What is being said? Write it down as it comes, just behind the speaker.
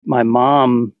my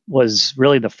mom was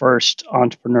really the first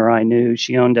entrepreneur I knew.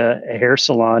 She owned a hair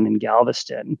salon in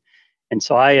Galveston. And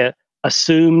so I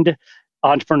assumed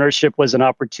entrepreneurship was an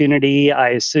opportunity. I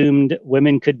assumed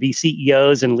women could be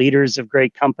CEOs and leaders of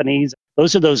great companies.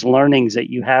 Those are those learnings that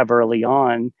you have early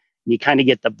on. And you kind of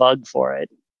get the bug for it.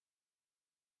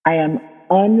 I am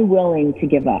unwilling to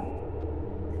give up.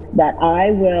 That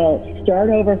I will start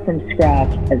over from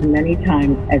scratch as many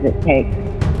times as it takes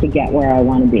to get where I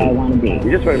want to be. You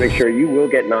just want to make sure you will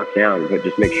get knocked down, but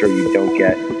just make sure you don't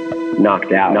get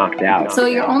knocked out. So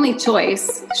your only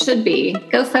choice should be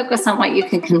go focus on what you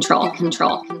can control.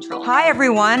 Hi,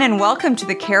 everyone, and welcome to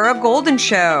the Kara Golden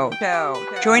Show.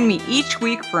 Join me each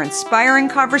week for inspiring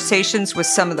conversations with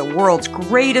some of the world's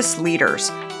greatest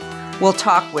leaders. We'll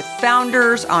talk with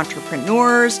founders,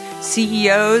 entrepreneurs,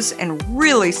 CEOs, and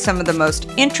really some of the most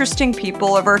interesting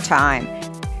people of our time.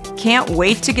 Can't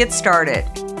wait to get started.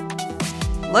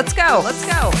 Let's go.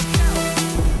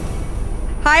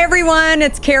 Hi, everyone.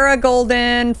 It's Kara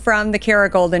Golden from The Kara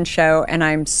Golden Show, and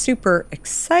I'm super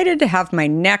excited to have my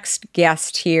next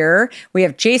guest here. We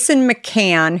have Jason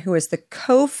McCann, who is the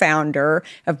co-founder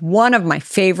of one of my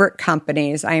favorite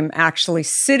companies. I am actually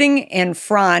sitting in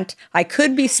front. I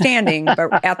could be standing,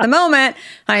 but at the moment,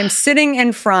 I am sitting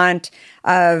in front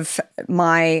of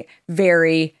my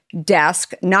very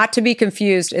desk. Not to be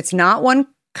confused, it's not one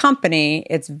company.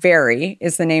 It's Vari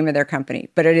is the name of their company,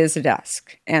 but it is a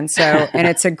desk. And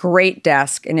it's a great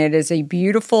desk, and it is a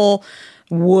beautiful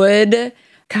wood.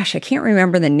 Gosh, I can't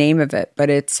remember the name of it, but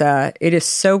it is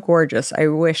so gorgeous. I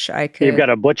wish I could. You've got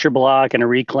a butcher block and a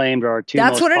reclaimed are our two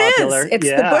That's most what popular. it is.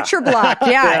 It's the butcher block.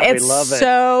 Yeah, it's we love it.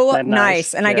 so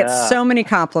nice. And I get so many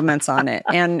compliments on it.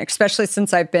 And especially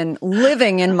since I've been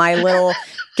living in my little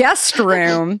guest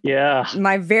room. Yeah.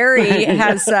 My Vari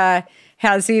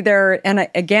has either, and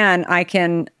again, I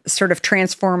can sort of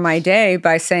transform my day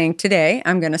by saying, today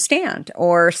I'm going to stand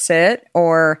or sit,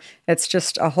 or it's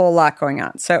just a whole lot going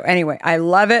on. So anyway, I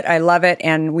love it.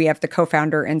 And we have the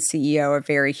co-founder and CEO of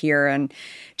Vari here. And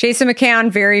Jason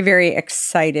McCann, very, very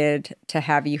excited to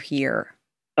have you here.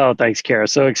 Oh, thanks, Kara.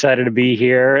 So excited to be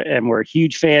here. And we're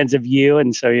huge fans of you.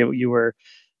 And so you were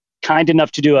kind enough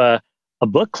to do a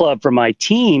book club for my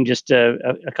team just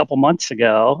a couple months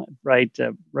ago, right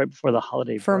before the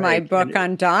holiday break. For my book,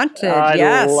 Undaunted,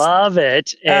 I love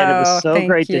it. And it was so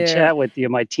great to chat with you.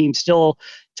 My team's still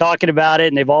talking about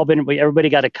it, and everybody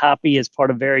got a copy as part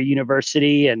of Vari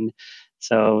University. And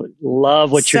so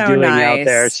love what you're doing out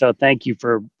there. So thank you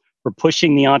for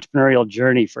pushing the entrepreneurial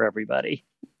journey for everybody.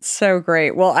 So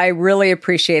great. Well, I really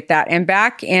appreciate that.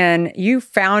 And you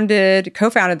co-founded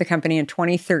the company in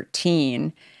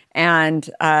 2013. And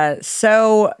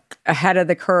so ahead of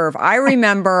the curve. I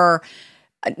remember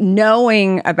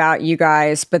knowing about you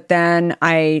guys, but then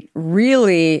I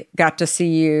really got to see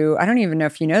you, I don't even know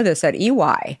if you know this, at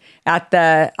EY, at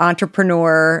the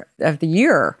Entrepreneur of the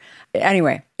Year.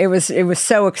 Anyway, it was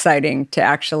so exciting to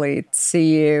actually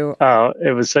see you. Oh,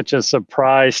 it was such a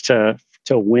surprise to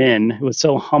win. It was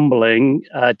so humbling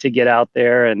to get out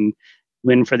there and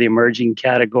win for the emerging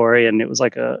category. And it was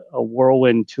like a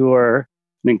whirlwind tour.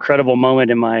 An incredible moment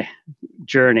in my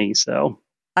journey. So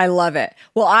I love it.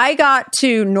 Well, I got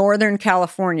to Northern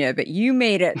California, but you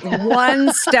made it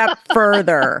one step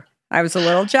further. I was a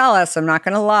little jealous. I'm not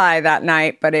going to lie that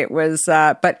night, but it was,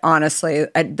 but honestly,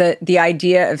 the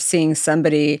idea of seeing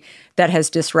somebody that has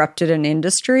disrupted an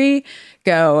industry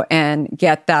go and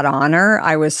get that honor,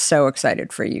 I was so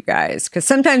excited for you guys. Because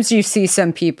sometimes you see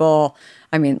some people,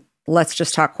 let's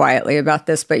just talk quietly about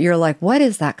this, but you're like, what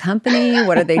is that company?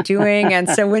 What are they doing? And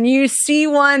so when you see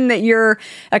one that you're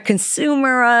a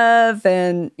consumer of,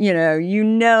 and you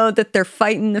know that they're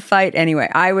fighting the fight. Anyway,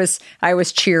 I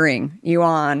was cheering you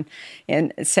on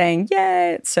and saying,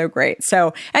 yay, it's so great.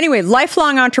 So anyway,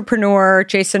 lifelong entrepreneur.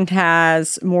 Jason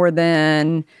has more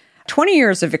than 20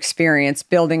 years of experience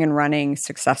building and running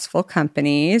successful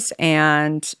companies.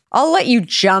 And I'll let you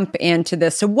jump into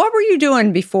this. So what were you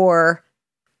doing before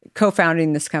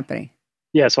co-founding this company?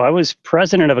 Yeah, so I was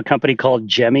president of a company called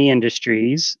Gemmy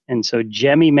Industries. And so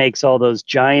Gemmy makes all those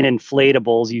giant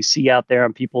inflatables you see out there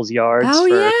on people's yards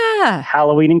for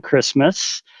Halloween and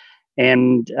Christmas.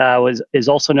 And is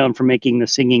also known for making the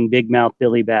singing big mouth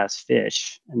Billy Bass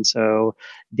fish. And so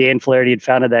Dan Flaherty had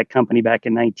founded that company back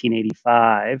in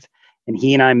 1985. And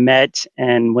he and I met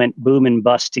and went boom and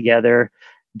bust together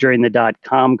during the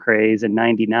dot-com craze in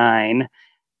 99.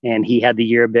 And he had the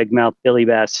year of big mouth Billy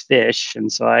Bass fish.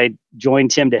 And so I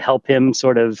joined him to help him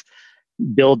sort of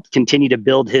continue to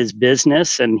build his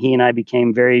business. And he and I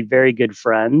became very, very good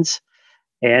friends.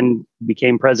 and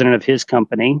became president of his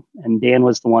company. And Dan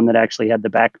was the one that actually had the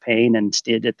back pain and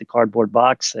stayed at the cardboard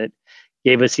box that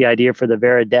gave us the idea for the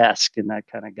Vari desk. And that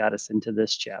kind of got us into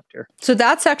this chapter. So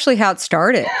that's actually how it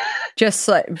started, just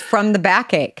like from the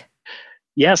backache.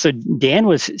 Yeah, so Dan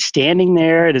was standing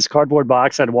there at his cardboard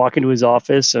box. I'd walk into his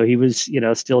office. So he was,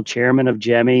 still chairman of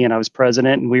Gemmy, and I was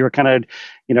president. And we were kind of,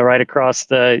 right across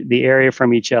the area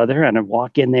from each other. And I'd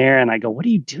walk in there and I go, "What are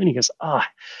you doing?" He goes, I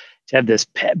have this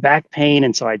back pain.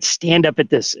 And so I'd stand up at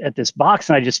this box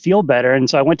and I just feel better. And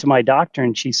so I went to my doctor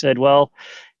and she said, "Well,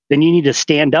 then you need to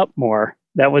stand up more."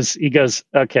 He goes,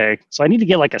 "Okay, so I need to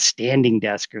get like a standing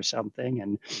desk or something."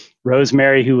 And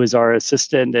Rosemary, who was our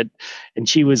assistant, and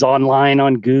she was online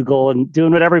on Google and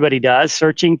doing what everybody does,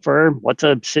 searching for what's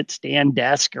a sit-stand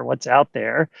desk or what's out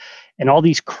there. And all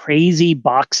these crazy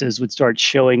boxes would start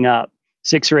showing up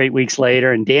 6 or 8 weeks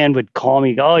later. And Dan would call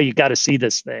me, "Oh, you got to see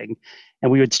this thing."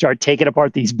 And we would start taking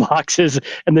apart these boxes.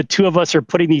 And the two of us are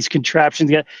putting these contraptions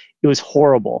together. It was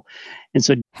horrible. And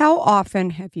so, how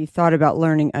often have you thought about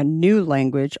learning a new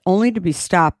language only to be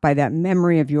stopped by that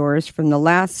memory of yours from the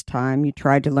last time you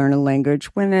tried to learn a language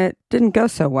when it didn't go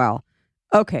so well?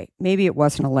 Okay, maybe it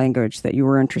wasn't a language that you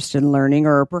were interested in learning,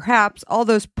 or perhaps all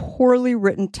those poorly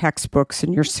written textbooks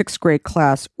in your 6th grade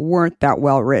class weren't that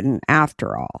well written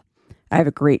after all. I have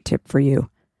a great tip for you.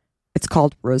 It's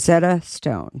called Rosetta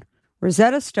Stone.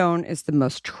 Rosetta Stone is the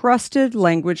most trusted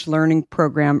language learning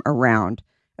program around.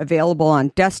 Available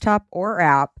on desktop or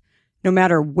app, no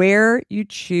matter where you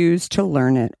choose to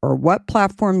learn it or what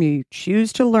platform you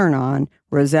choose to learn on,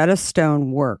 Rosetta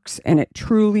Stone works, and it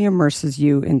truly immerses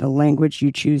you in the language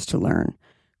you choose to learn,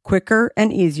 quicker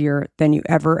and easier than you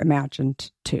ever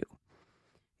imagined to.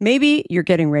 Maybe you're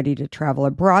getting ready to travel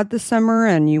abroad this summer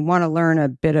and you want to learn a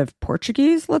bit of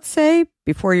Portuguese, let's say,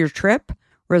 before your trip.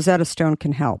 Rosetta Stone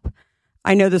can help.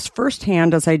 I know this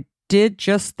firsthand as I did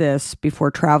just this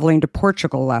before traveling to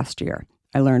Portugal last year.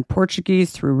 I learned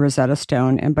Portuguese through Rosetta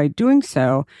Stone, and by doing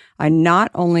so, I not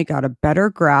only got a better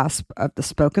grasp of the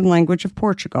spoken language of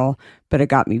Portugal, but it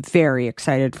got me very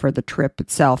excited for the trip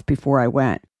itself before I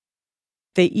went.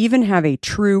 They even have a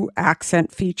true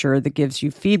accent feature that gives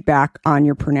you feedback on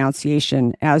your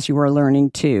pronunciation as you are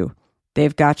learning too.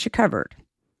 They've got you covered.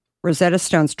 Rosetta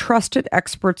Stone's trusted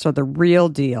experts are the real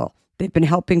deal. They've been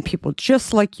helping people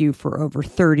just like you for over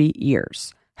 30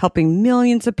 years, helping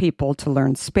millions of people to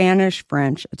learn Spanish,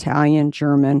 French, Italian,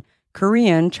 German,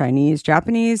 Korean, Chinese,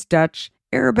 Japanese, Dutch,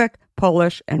 Arabic,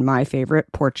 Polish, and my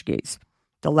favorite, Portuguese.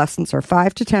 The lessons are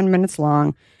 5 to 10 minutes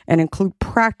long and include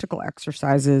practical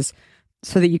exercises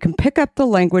so that you can pick up the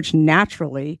language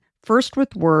naturally, first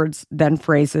with words, then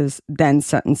phrases, then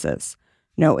sentences.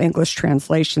 No English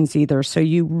translations either, so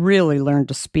you really learn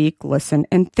to speak, listen,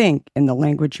 and think in the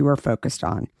language you are focused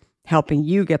on, helping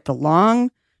you get the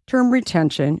long-term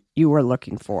retention you are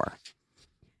looking for.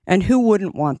 And who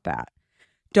wouldn't want that?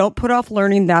 Don't put off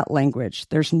learning that language.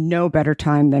 There's no better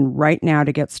time than right now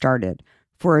to get started.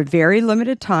 For a very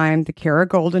limited time, the Kara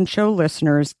Golden Show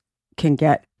listeners can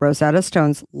get Rosetta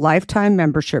Stone's lifetime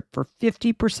membership for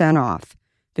 50% off.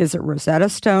 Visit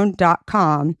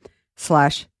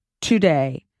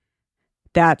rosettastone.com/today.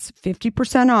 That's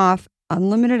 50% off,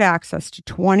 unlimited access to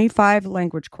 25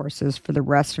 language courses for the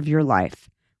rest of your life.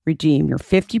 Redeem your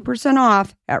 50%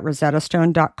 off at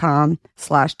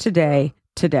rosettastone.com/today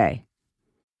today.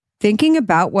 Thinking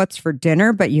about what's for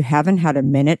dinner, but you haven't had a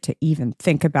minute to even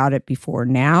think about it before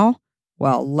now?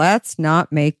 Well, let's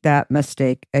not make that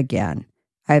mistake again.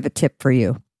 I have a tip for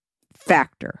you.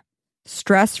 Factor.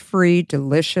 Stress-free,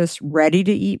 delicious,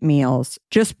 ready-to-eat meals,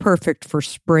 just perfect for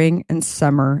spring and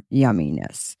summer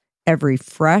yumminess. Every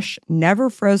fresh,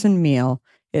 never-frozen meal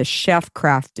is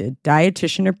chef-crafted,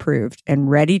 dietitian-approved,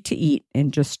 and ready to eat in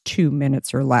just 2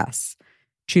 minutes or less.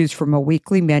 Choose from a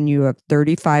weekly menu of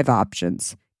 35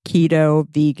 options. Keto,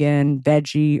 vegan,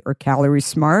 veggie, or calorie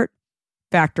smart,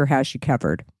 Factor has you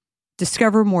covered.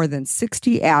 Discover more than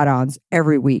 60 add-ons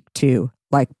every week, too,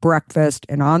 like breakfast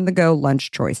and on-the-go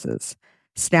lunch choices.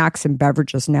 Snacks and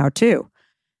beverages now, too.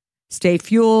 Stay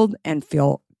fueled and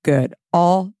feel good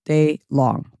all day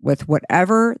long with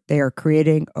whatever they are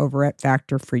creating over at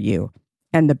Factor for you.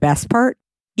 And the best part?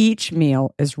 Each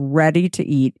meal is ready to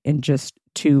eat in just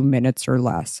 2 minutes or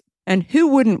less. And who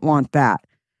wouldn't want that?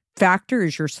 Factor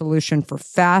is your solution for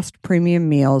fast premium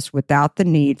meals without the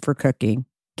need for cooking.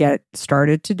 Get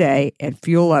started today and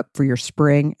fuel up for your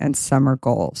spring and summer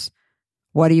goals.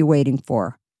 What are you waiting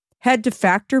for? Head to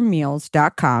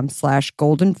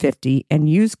factormeals.com/golden50 and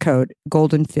use code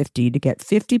golden50 to get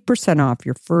 50% off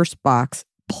your first box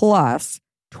plus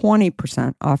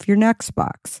 20% off your next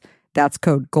box. That's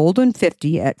code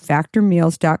golden50 at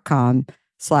factormeals.com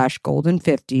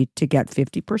golden50 to get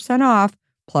 50% off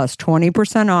plus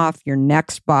 20% off your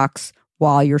next box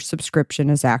while your subscription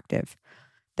is active.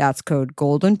 That's code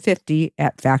golden50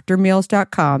 at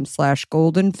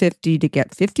factormeals.com/golden50 to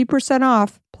get 50%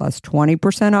 off plus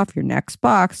 20% off your next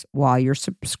box while your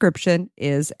subscription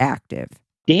is active.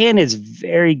 Dan is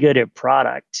very good at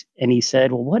product. And he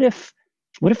said, well, what if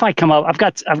I come up, I've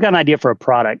got an idea for a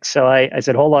product. So I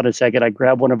said, hold on a second. I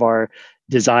grabbed one of our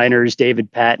designers,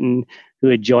 David Patton, who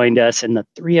had joined us, and the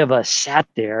three of us sat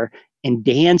there, and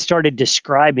Dan started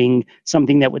describing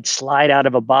something that would slide out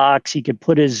of a box. He could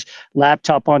put his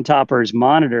laptop on top or his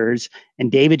monitors,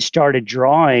 and David started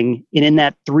drawing. And in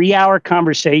that 3-hour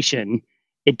conversation,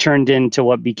 it turned into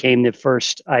what became the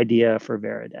first idea for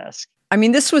Varidesk. I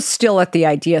mean, this was still at the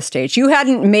idea stage. You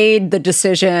hadn't made the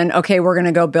decision, okay, we're going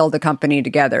to go build a company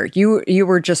together. You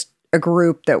were just a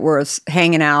group that was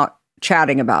hanging out,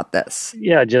 chatting about this.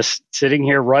 Yeah, just sitting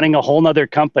here running a whole nother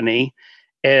company.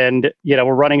 And,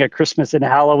 we're running a Christmas and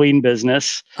Halloween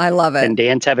business. I love it. And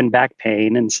Dan's having back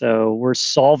pain. And so we're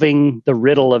solving the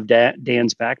riddle of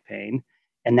Dan's back pain.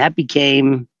 And that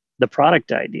became the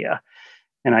product idea.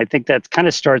 And I think that kind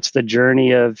of starts the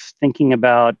journey of thinking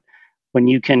about when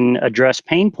you can address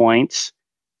pain points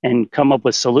and come up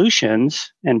with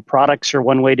solutions, and products are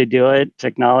one way to do it,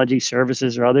 technology,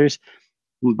 services, or others.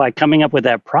 By coming up with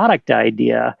that product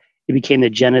idea, it became the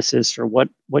genesis for what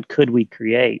could we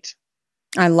create.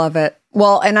 I love it.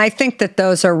 Well, and I think that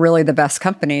those are really the best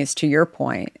companies, to your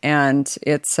point. And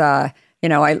it's, I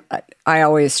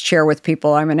always share with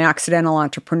people I'm an accidental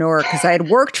entrepreneur because I had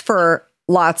worked for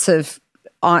lots of,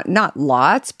 not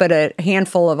lots, but a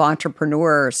handful of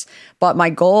entrepreneurs. But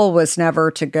my goal was never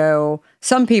to go,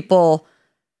 some people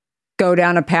go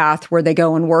down a path where they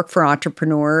go and work for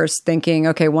entrepreneurs thinking,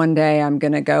 okay, one day I'm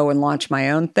going to go and launch my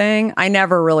own thing. I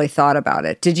never really thought about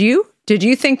it. Did you? Did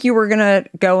you think you were going to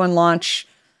go and launch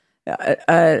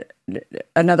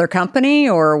another company,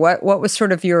 or what was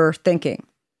sort of your thinking?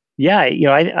 Yeah,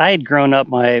 I had grown up,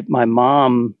 my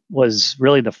mom was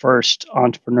really the first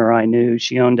entrepreneur I knew.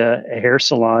 She owned a hair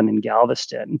salon in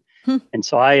Galveston. And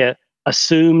so I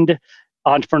assumed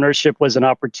entrepreneurship was an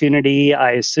opportunity.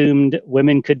 I assumed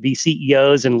women could be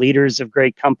CEOs and leaders of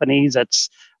great companies.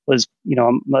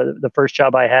 The first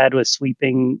job I had was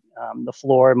sweeping the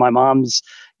floor in my mom's,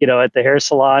 at the hair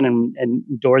salon,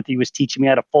 and Dorothy was teaching me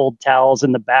how to fold towels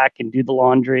in the back and do the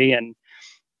laundry. And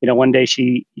one day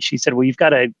she said, well, you've got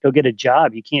to go get a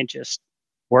job. You can't just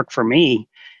work for me.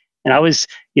 And I was,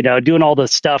 doing all the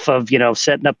stuff of,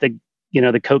 setting up the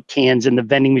Coke cans in the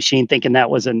vending machine, thinking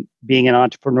that wasn't being an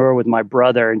entrepreneur with my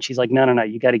brother. And she's like, no,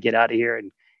 you got to get out of here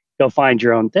and go find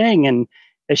your own thing. And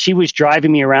as she was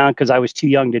driving me around, because I was too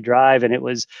young to drive, and it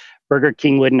was Burger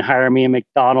King wouldn't hire me, and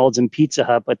McDonald's and Pizza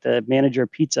Hut, but the manager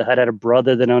of Pizza Hut had a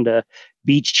brother that owned a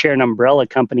beach chair and umbrella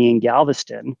company in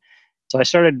Galveston. So I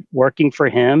started working for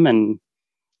him and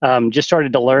just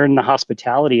started to learn the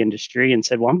hospitality industry, and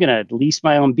said, well, I'm going to lease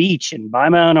my own beach and buy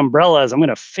my own umbrellas. I'm going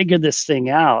to figure this thing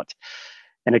out.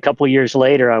 And a couple of years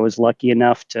later, I was lucky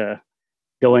enough to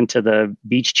go into the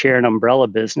beach chair and umbrella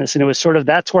business. And it was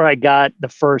that's where I got the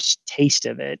first taste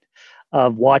of it,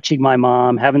 of watching my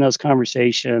mom, having those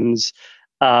conversations,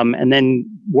 and then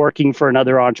working for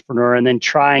another entrepreneur, and then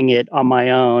trying it on my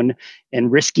own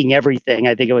and risking everything.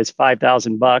 I think it was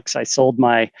 $5,000. I sold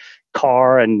my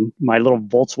car and my little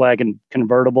Volkswagen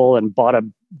convertible and bought a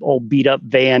old beat up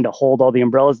van to hold all the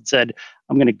umbrellas, and said,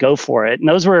 I'm going to go for it. And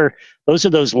those are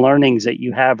those learnings that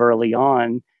you have early on.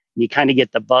 And you kind of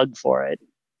get the bug for it.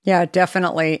 Yeah,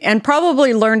 definitely. And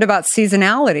probably learned about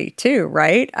seasonality too,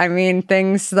 right? I mean,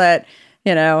 things that,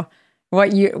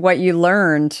 what you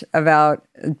learned about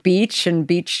beach and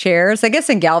beach chairs. I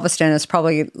guess in Galveston is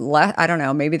probably less, I don't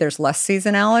know, maybe there's less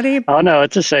seasonality. Oh no,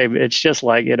 it's the same. It's just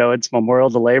like, it's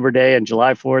Memorial to Labor Day, and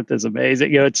July 4th is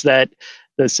amazing. It's the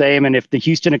same. And if the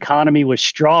Houston economy was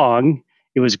strong,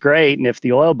 it was great. And if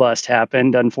the oil bust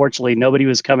happened, unfortunately, nobody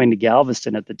was coming to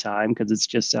Galveston at the time because it's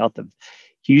just south of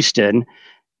Houston.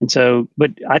 And so,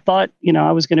 but I thought,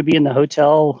 I was going to be in the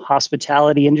hotel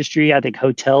hospitality industry. I think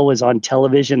hotel was on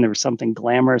television. There was something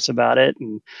glamorous about it.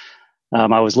 And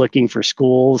I was looking for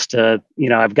schools to,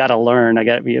 I've got to learn.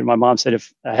 My mom said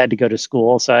if I had to go to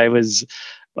school. So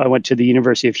I went to the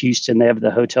University of Houston. They have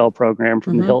the hotel program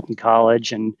from the Hilton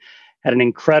College, and had an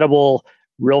incredible,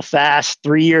 real fast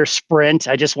 3-year sprint.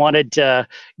 I just wanted to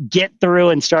get through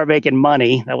and start making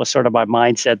money. That was sort of my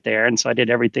mindset there. And so I did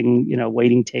everything,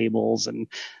 waiting tables, and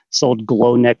sold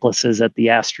glow necklaces at the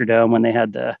Astrodome when they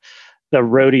had the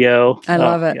rodeo. I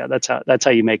love it. Yeah, that's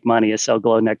how you make money, is sell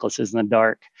glow necklaces in the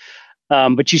dark.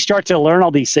 But you start to learn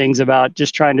all these things about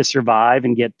just trying to survive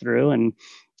and get through. And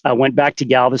I went back to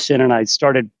Galveston and I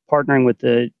started partnering with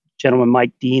the gentleman,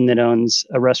 Mike Dean, that owns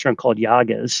a restaurant called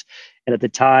Yaga's. And at the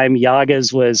time,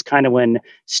 Yaga's was kind of when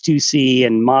Stussy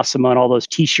and Massimo and all those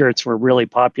t-shirts were really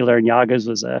popular. And Yaga's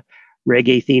was a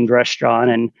reggae themed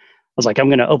restaurant. And I was like, I'm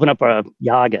going to open up a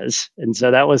Yaga's. And so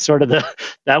that was sort of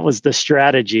that was the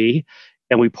strategy.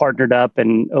 And we partnered up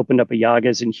and opened up a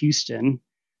Yaga's in Houston.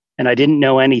 And I didn't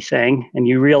know anything. And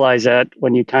you realize that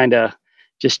when you kind of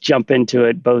just jump into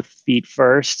it both feet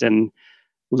first, and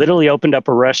literally opened up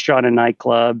a restaurant and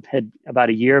nightclub, had about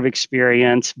a year of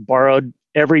experience, borrowed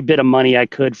every bit of money I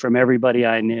could from everybody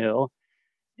I knew.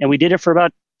 And we did it for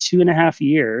about 2.5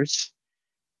 years.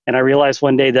 And I realized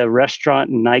one day the restaurant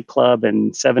and nightclub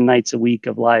and 7 nights a week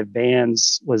of live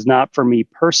bands was not for me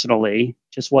personally,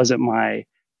 just wasn't my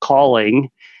calling.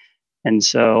 And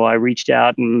so I reached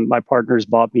out and my partners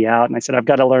bought me out. And I said, I've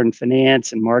got to learn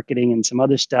finance and marketing and some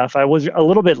other stuff. I was a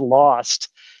little bit lost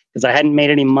because I hadn't made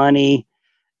any money.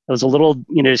 It was a little,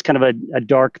 just kind of a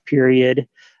dark period.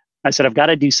 I said, I've got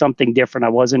to do something different. I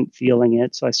wasn't feeling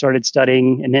it. So I started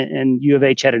studying, and U of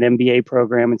H had an MBA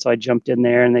program. And so I jumped in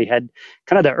there, and they had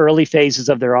kind of the early phases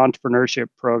of their entrepreneurship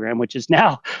program, which is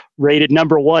now rated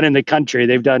 #1 in the country.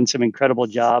 They've done some incredible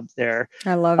job there.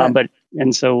 I love it.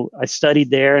 And so I studied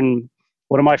there, and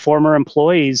one of my former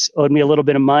employees owed me a little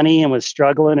bit of money and was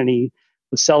struggling, and he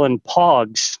was selling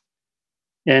Pogs.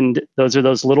 And those are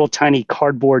those little tiny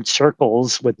cardboard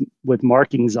circles with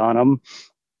markings on them.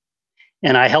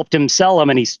 And I helped him sell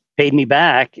them, and he paid me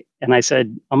back. And I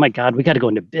said, oh my God, we got to go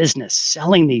into business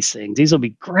selling these things. These will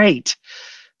be great.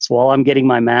 So while I'm getting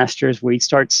my master's, we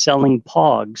start selling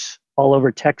Pogs all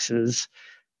over Texas,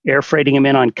 air freighting them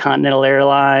in on Continental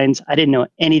Airlines. I didn't know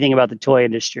anything about the toy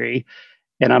industry.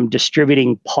 And I'm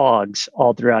distributing Pogs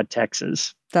all throughout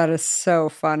Texas. That is so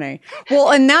funny. Well,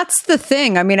 and that's the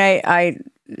thing. I mean, I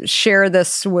share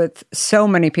this with so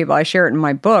many people. I share it in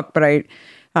my book, but I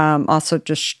also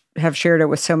just have shared it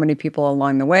with so many people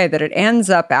along the way that it ends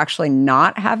up actually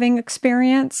not having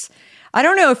experience. I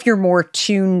don't know if you're more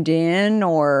tuned in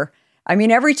or, I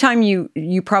mean, every time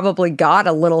you probably got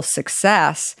a little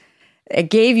success, it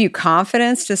gave you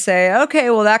confidence to say, okay,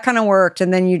 well, that kind of worked.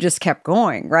 And then you just kept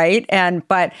going. Right.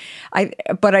 But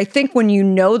I think when you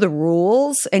know the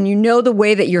rules and you know the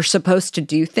way that you're supposed to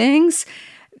do things,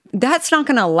 that's not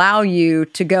going to allow you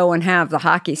to go and have the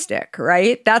hockey stick,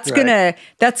 right? That's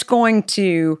going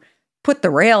to put the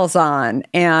rails on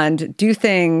and do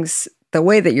things the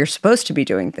way that you're supposed to be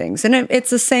doing things. And it's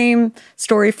the same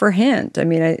story for Hint. I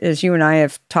mean, as you and I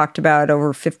have talked about,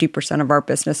 over 50% of our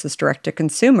business is direct to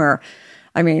consumer.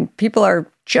 I mean, people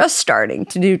are just starting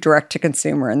to do direct to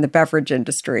consumer in the beverage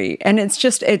industry. And it's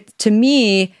just, to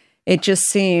me, it just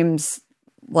seems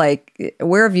like,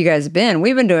 where have you guys been?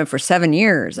 We've been doing it for 7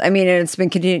 years. I mean, it's been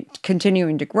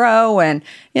continuing to grow, and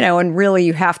and really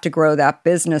you have to grow that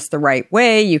business the right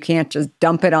way. You can't just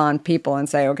dump it on people and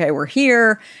say, okay, we're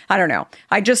here. I don't know.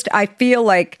 I feel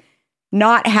like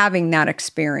not having that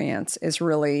experience is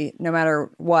really, no matter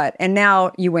what. And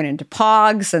now you went into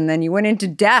Pogs, and then you went into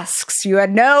desks. You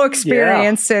had no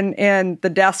experience in the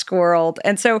desk world.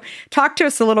 And so talk to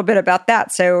us a little bit about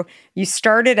that. So you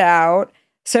started out,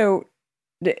 So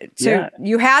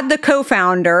you had the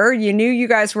co-founder, you knew you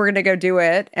guys were going to go do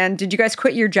it. And did you guys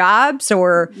quit your jobs,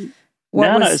 or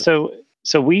what? No. So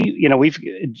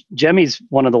Gemmy's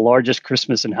one of the largest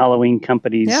Christmas and Halloween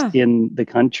companies in the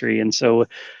country. And so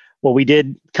what we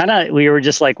did, we were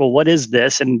just like, well, what is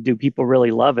this? And do people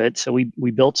really love it? So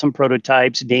we built some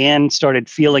prototypes. Dan started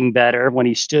feeling better when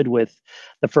he stood with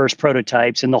the first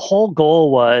prototypes. And the whole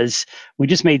goal was, we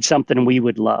just made something we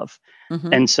would love.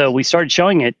 Mm-hmm. And so we started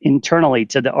showing it internally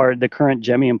to the current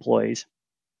Gemmy employees.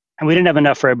 And we didn't have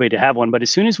enough for everybody to have one. But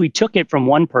as soon as we took it from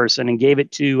one person and gave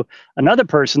it to another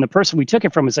person, the person we took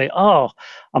it from would say, oh,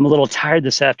 I'm a little tired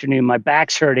this afternoon. My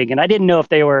back's hurting. And I didn't know if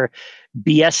they were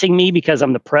BSing me because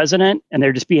I'm the president and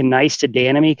they're just being nice to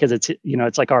Dan and me because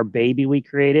it's like our baby we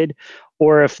created,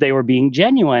 or if they were being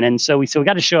genuine. And so we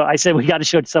got to show, I said, we got to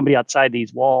show it to somebody outside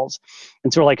these walls.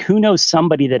 And so we're like, who knows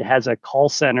somebody that has a call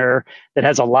center that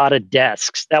has a lot of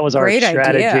desks? That was our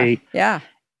strategy. Idea. Yeah.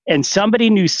 And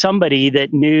somebody knew somebody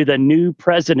that knew the new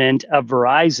president of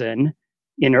Verizon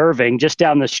in Irving, just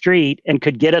down the street, and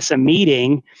could get us a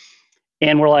meeting.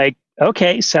 And we're like,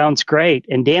 okay, sounds great.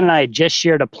 And Dan and I had just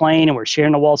shared a plane, and we're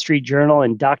sharing the Wall Street Journal,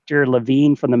 and Dr.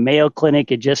 Levine from the Mayo Clinic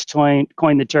had just coined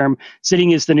the term, sitting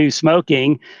is the new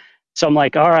smoking. So I'm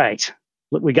like, all right,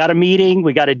 we got a meeting,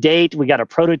 we got a date, we got a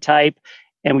prototype.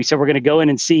 And we said, we're going to go in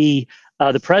and see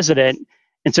the president.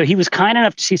 And so he was kind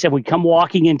enough to, he said, we come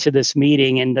walking into this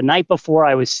meeting. And the night before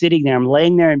I was sitting there, I'm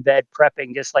laying there in bed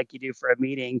prepping just like you do for a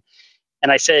meeting.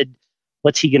 And I said,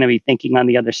 what's he going to be thinking on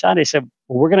the other side? I said,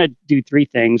 well, we're going to do three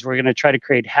things. We're going to try to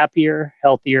create happier,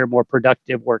 healthier, more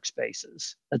productive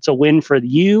workspaces. That's a win for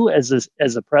you as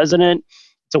a president.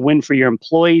 It's a win for your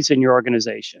employees and your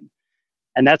organization.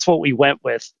 And that's what we went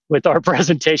with our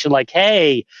presentation. Like,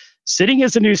 hey, sitting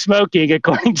is the new smoking,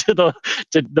 according to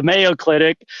the Mayo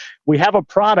Clinic. We have a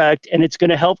product, and it's going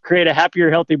to help create a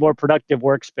happier, healthy, more productive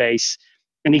workspace.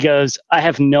 And he goes, I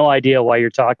have no idea why you're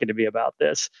talking to me about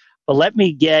this, but let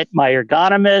me get my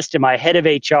ergonomist and my head of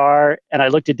HR. And I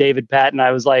looked at David Patton.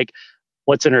 I was like,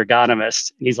 what's an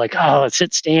ergonomist? And he's like, oh,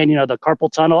 sit, stand, the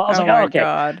carpal tunnel. I was like, oh, okay.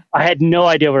 God. I had no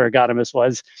idea what ergonomist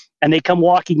was. And they come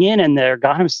walking in, and the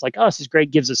ergonomist is like, oh, this is great,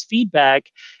 gives us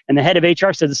feedback. And the head of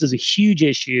HR said, this is a huge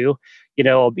issue.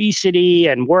 Obesity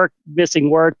and missing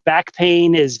work. Back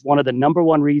pain is one of the number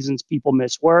one reasons people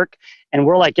miss work. And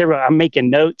we're like, I'm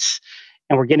making notes,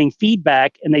 and we're getting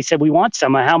feedback. And they said, we want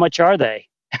some. How much are they?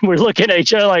 And we're looking at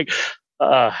each other like,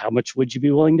 how much would you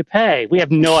be willing to pay? We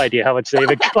have no idea how much they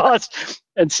would cost.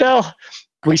 And so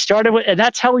we started with, and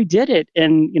that's how we did it.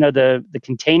 And, the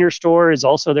Container Store is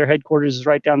also, their headquarters is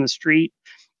right down the street.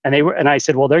 And I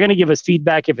said, well, they're going to give us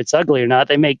feedback if it's ugly or not.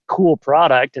 They make cool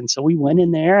product. And so we went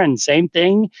in there, and same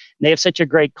thing. They have such a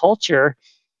great culture.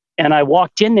 And I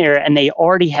walked in there, and they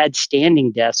already had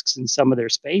standing desks in some of their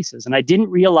spaces. And I didn't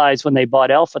realize when they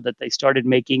bought Alpha that they started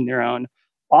making their own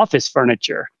office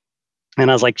furniture. And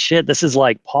I was like, shit, this is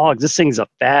like Pogs. This thing's a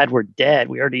fad. We're dead.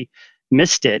 We already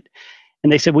missed it.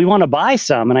 And they said, we want to buy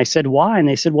some. And I said, why? And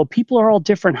they said, well, people are all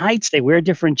different heights. They wear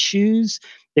different shoes.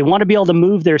 They want to be able to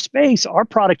move their space. Our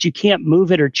product, you can't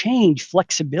move it or change.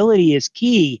 Flexibility is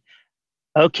key.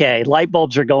 Okay, light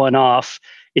bulbs are going off.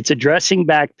 It's addressing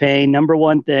back pain, number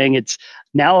one thing. It's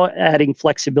now adding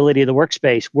flexibility to the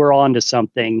workspace. We're on to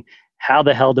something. How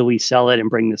the hell do we sell it and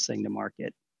bring this thing to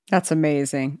market? That's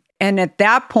amazing. And at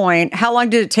that point, how long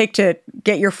did it take to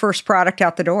get your first product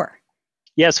out the door?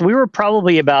 Yes, we were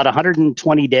probably about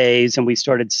 120 days, and we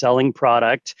started selling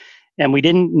product. And we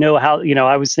didn't know how,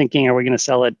 I was thinking, are we going to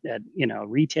sell it at,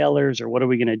 retailers, or what are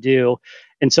we going to do?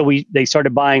 And so they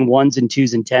started buying 1s and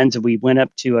 2s and 10s, and we went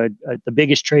up to the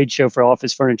biggest trade show for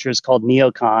office furniture is called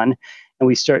NeoCon. And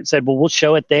we said, well, we'll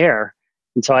show it there.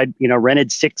 And so I,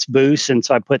 rented 6 booths. And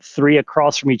so I put 3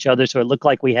 across from each other. So it looked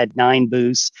like we had 9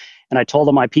 booths. And I told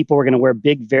them my people were going to wear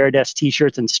big Veridesk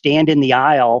t-shirts and stand in the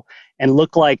aisle and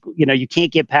look like, you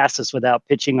can't get past us without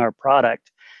pitching our product.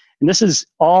 And this is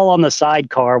all on the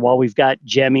sidecar while we've got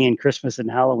Jemmy and Christmas and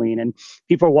Halloween. And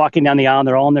people are walking down the aisle, and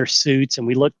they're all in their suits, and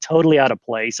we look totally out of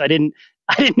place. I didn't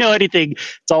know anything.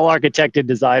 It's all architected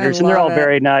designers, and they're all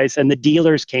very nice. And the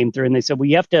dealers came through, and they said, well,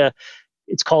 you have to,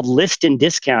 it's called list and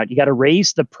discount. You got to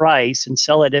raise the price and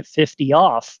sell it at 50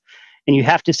 off, and you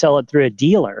have to sell it through a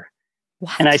dealer.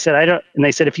 What? And I said, and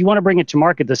they said, if you want to bring it to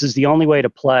market, this is the only way to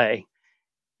play.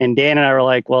 And Dan and I were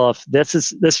like, well, if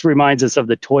this reminds us of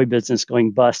the toy business going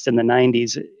bust in the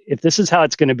 90s. If this is how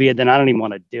it's going to be, then I don't even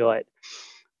want to do it.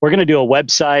 We're going to do a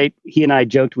website. He and I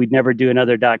joked we'd never do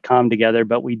another .com together,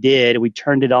 but we did. We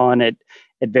turned it on at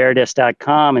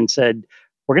Veridesk.com and said,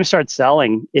 we're going to start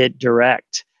selling it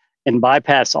direct and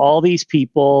bypass all these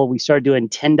people. We started doing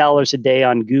 $10 a day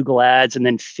on Google Ads, and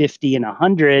then 50 and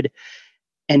 100.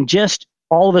 And just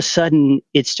all of a sudden,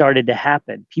 it started to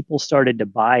happen. People started to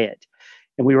buy it.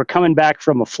 And we were coming back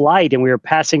from a flight, and we were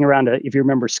passing around, if you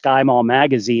remember, Sky Mall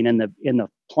magazine in the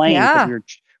plane. Yeah. We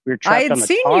were trapped I on had the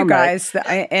seen tarmac. You guys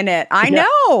in it. I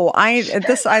know.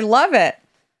 I love it.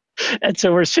 And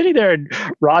so we're sitting there, and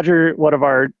Roger,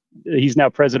 he's now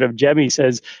president of Jemmy,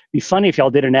 says, it'd be funny if y'all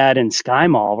did an ad in Sky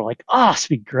Mall. We're like, oh, this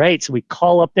would be great. So we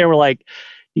call up there. We're like,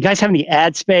 you guys have any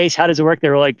ad space? How does it work? They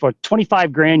were like, for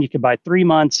 $25,000, you could buy 3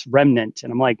 months remnant.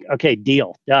 And I'm like, okay,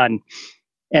 deal, done.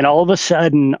 And all of a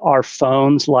sudden, our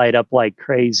phones light up like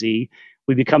crazy.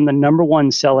 We become the number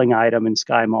one selling item in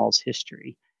Sky Mall's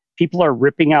history. People are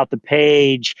ripping out the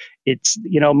page. It's,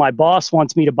 my boss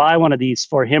wants me to buy one of these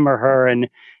for him or her. And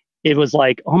it was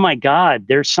like, oh my God,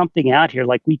 there's something out here.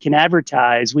 Like, we can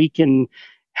advertise. We can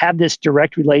have this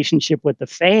direct relationship with the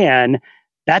fan.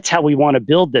 That's how we want to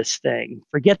build this thing.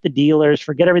 Forget the dealers,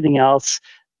 forget everything else.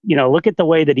 Look at the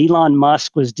way that Elon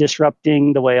Musk was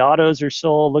disrupting the way autos are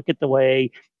sold. Look at the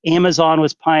way Amazon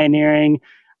was pioneering.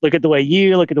 Look at the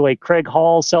way Craig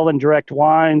Hall's selling direct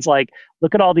wines. Like,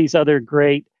 look at all these other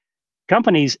great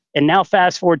companies. And now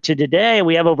fast forward to today,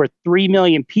 we have over 3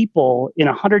 million people in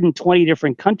 120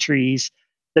 different countries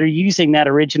that are using that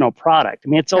original product. I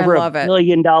mean, it's over $1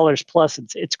 billion plus.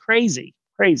 It's crazy.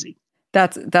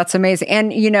 That's amazing.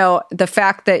 And, the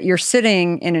fact that you're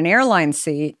sitting in an airline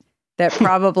seat that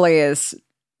probably is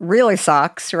really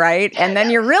sucks, right? And then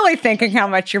you're really thinking how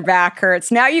much your back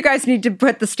hurts. Now you guys need to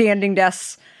put the standing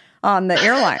desks on the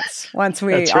airlines once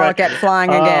we all get flying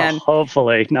again.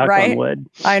 Hopefully, knock on wood.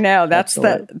 I know that's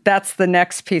the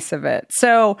next piece of it.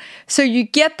 So you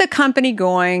get the company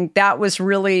going. That was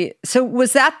really, so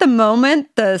was that the moment,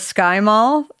 the Sky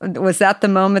Mall? Was that the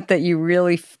moment that you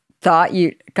really thought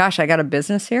gosh, I got a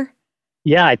business here?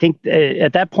 Yeah, I think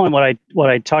at that point, what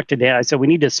I talked to Dan, I said we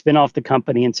need to spin off the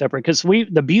company and separate, because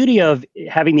the beauty of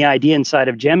having the idea inside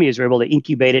of Gemmy is we're able to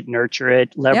incubate it, nurture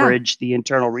it, leverage the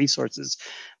internal resources.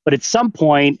 But at some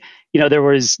point, there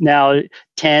was now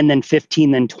 10, then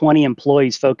 15, then 20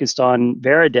 employees focused on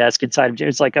Varidesk inside of Gemmy.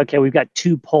 It's like, okay, we've got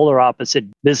two polar opposite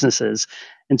businesses.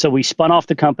 And so we spun off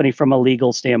the company from a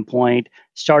legal standpoint,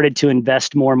 started to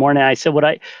invest more and more. And I said, what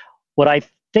I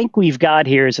think we've got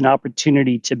here is an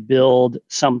opportunity to build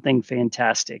something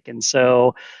fantastic. And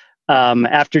so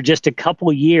after just a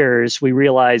couple years, we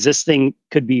realized this thing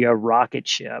could be a rocket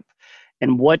ship.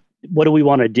 And what do we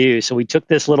want to do? So we took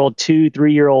this little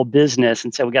 2-3-year-old business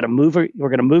and said, we're going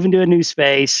to move into a new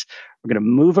space. We're going to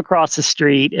move across the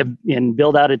street and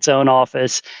build out its own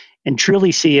office and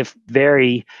truly see if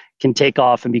Vari can take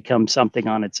off and become something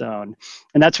on its own.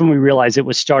 And that's when we realized it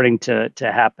was starting to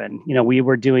happen. We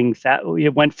were doing that.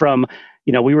 It went from,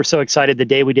 we were so excited the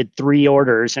day we did 3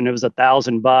 orders and it was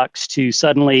 $1,000 to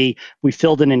suddenly we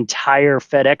filled an entire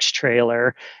FedEx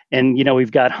trailer and,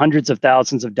 we've got hundreds of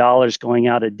thousands of dollars going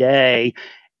out a day.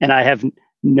 And I have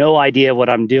no idea what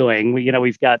I'm doing.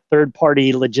 We've got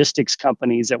third-party logistics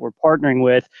companies that we're partnering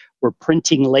with. We're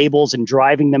printing labels and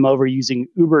driving them over using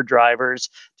Uber drivers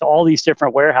to all these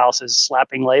different warehouses,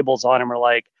 slapping labels on them. We're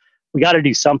like, we got to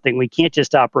do something. We can't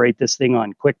just operate this thing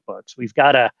on QuickBooks. We've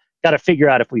got to figure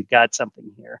out if we've got something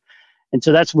here. And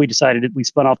so that's what we decided. We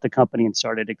spun off the company and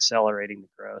started accelerating the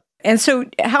growth. And so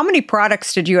how many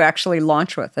products did you actually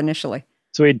launch with initially?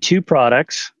 So we had 2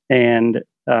 products, and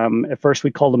at first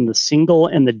we called them the single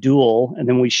and the dual. And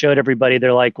then we showed everybody,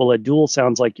 they're like, well, a dual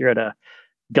sounds like you're at a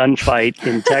gunfight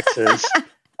in Texas.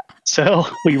 So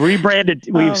we rebranded.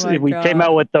 We came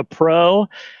out with the Pro,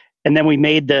 and then we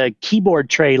made the keyboard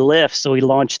tray lift. So we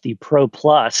launched the Pro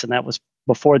Plus, and that was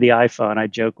before the iPhone. I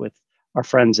joke with our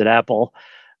friends at Apple.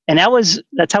 And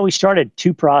that's how we started,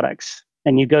 2 products.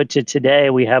 And you go to today,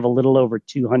 we have a little over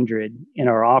 200 in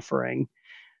our offering.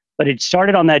 But it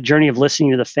started on that journey of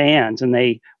listening to the fans. And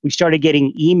we started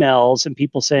getting emails and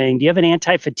people saying, do you have an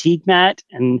anti-fatigue mat?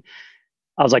 And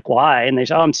I was like, why? And they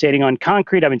said, I'm standing on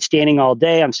concrete. I've been standing all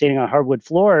day. I'm standing on hardwood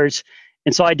floors.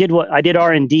 And so I did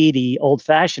R&D the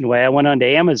old-fashioned way. I went onto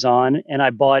Amazon and I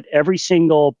bought every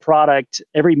single product,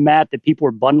 every mat that people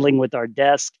were bundling with our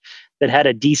desk that had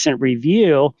a decent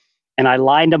review. And I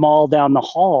lined them all down the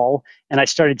hall and I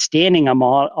started standing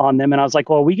on them. And I was like,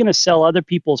 well, are we going to sell other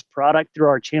people's product through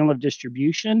our channel of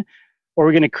distribution, or are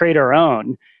we going to create our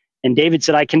own? And David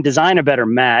said, I can design a better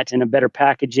mat and a better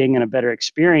packaging and a better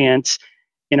experience.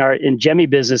 In Gemmy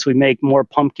business, we make more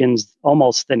pumpkins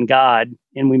almost than God.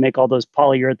 And we make all those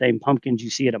polyurethane pumpkins you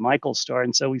see at a Michael's store.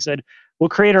 And so we said, we'll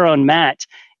create our own mat.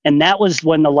 And that was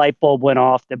when the light bulb went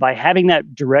off, that by having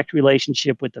that direct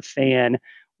relationship with the fan,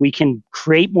 we can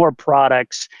create more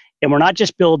products. And we're not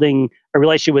just building a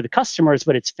relationship with the customers,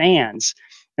 but it's fans.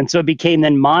 And so it became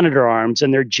then monitor arms,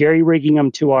 and they're jerry-rigging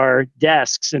them to our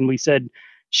desks. And we said,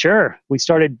 sure. We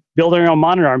started building our own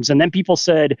monitor arms. And then people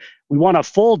said, we want a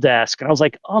full desk. And I was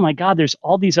like, oh my God, there's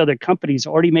all these other companies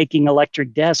already making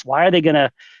electric desks. Why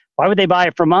would they buy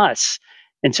it from us?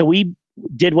 And so we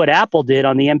did what Apple did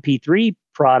on the MP3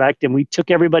 product, and we took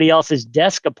everybody else's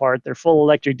desk apart, their full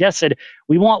electric desk, said,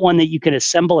 we want one that you can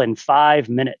assemble in 5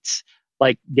 minutes.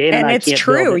 Like Dana and I it's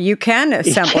true. You can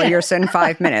assemble yours in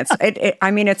 5 minutes.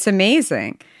 It's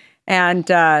amazing. And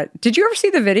did you ever see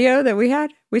the video that we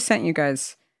had? We sent you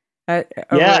guys over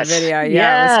the video.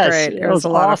 Yeah, it was great. It was a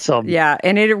lot awesome.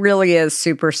 And it really is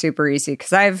super, super easy,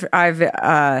 because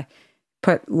I've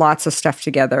put lots of stuff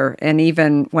together, and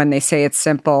even when they say it's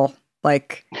simple,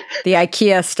 like the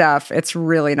IKEA stuff, it's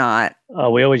really not.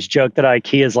 We always joke that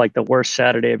IKEA is like the worst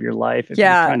Saturday of your life. If you're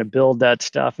trying to build that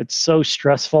stuff, it's so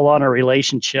stressful on a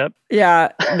relationship.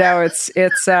 Yeah, no,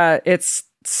 it's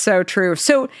so true.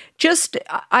 So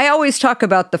I always talk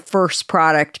about the first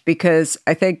product, because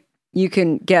I think you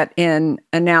can get in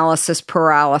analysis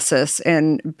paralysis,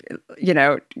 and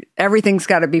everything's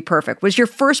got to be perfect. Was your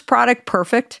first product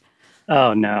perfect?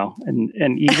 Oh no.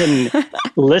 And even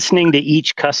listening to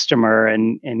each customer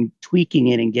and tweaking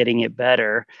it and getting it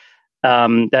better.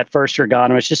 That first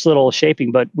ergonomist, just a little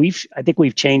shaping, but I think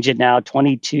we've changed it now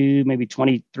 22, maybe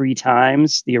 23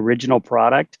 times, the original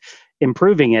product,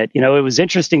 improving it. It was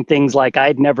interesting things like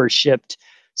I'd never shipped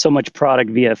so much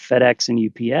product via FedEx and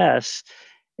UPS,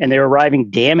 and they were arriving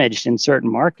damaged in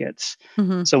certain markets.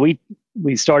 Mm-hmm. So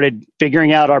we started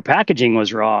figuring out our packaging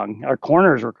was wrong. Our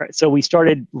corners were so we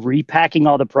started repacking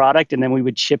all the product, and then we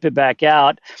would ship it back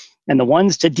out. And the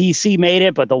ones to DC made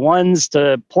it, but the ones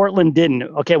to Portland didn't.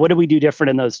 Okay, what did we do different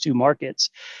in those two markets?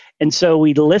 And so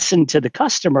we listened to the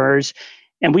customers,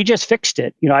 and we just fixed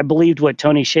it. I believed what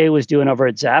Tony Hsieh was doing over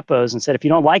at Zappos and said, if you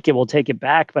don't like it, we'll take it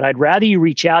back. But I'd rather you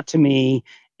reach out to me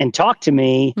and talk to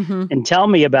me and tell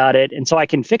me about it, and so I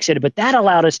can fix it. But that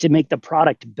allowed us to make the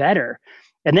product better.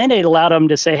 And then it allowed them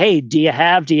to say, hey, do you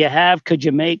have, could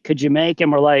you make?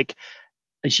 And we're like,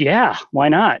 yeah, why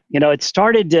not? It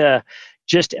started to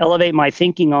just elevate my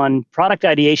thinking on product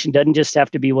ideation. Doesn't just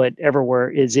have to be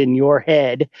whatever is in your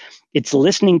head. It's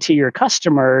listening to your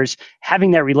customers,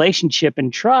 having that relationship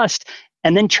and trust,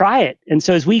 and then try it. And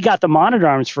so as we got the monitor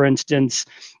arms, for instance,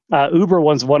 Uber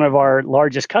was one of our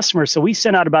largest customers. So we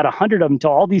sent out about 100 of them to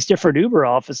all these different Uber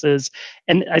offices.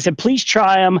 And I said, please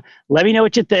try them. Let me know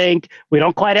what you think. We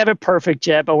don't quite have it perfect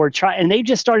yet, but we're trying. And they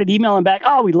just started emailing back,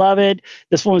 oh, we love it.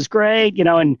 This one was great.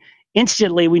 And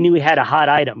instantly we knew we had a hot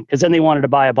item, because then they wanted to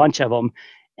buy a bunch of them.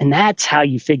 And that's how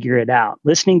you figure it out.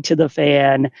 Listening to the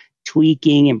fan,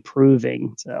 tweaking,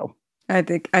 improving. So I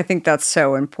think that's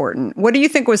so important. What do you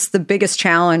think was the biggest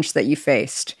challenge that you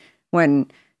faced when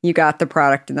you got the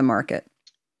product in the market?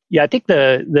 Yeah, I think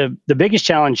the biggest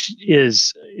challenge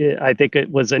is, I think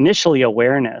it was initially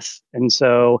awareness. And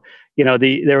so,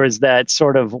 there was that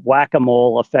sort of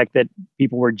whack-a-mole effect that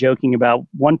people were joking about.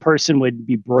 One person would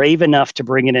be brave enough to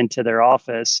bring it into their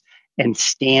office and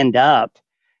stand up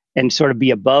and sort of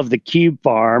be above the cube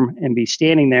farm and be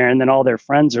standing there, and then all their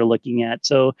friends are looking at.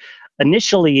 So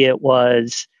initially it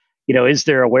was, is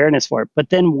there awareness for it?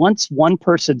 But then once one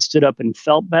person stood up and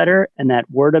felt better, and that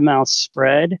word of mouth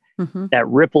spread, that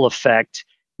ripple effect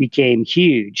became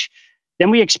huge. Then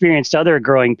we experienced other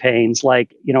growing pains,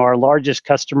 like, our largest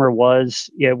customer was,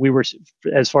 we were,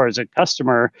 as far as a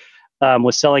customer,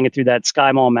 was selling it through that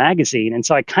Sky Mall magazine. And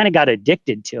so I kind of got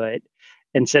addicted to it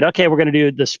and said, okay, we're going to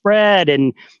do the spread.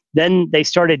 And then they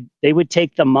would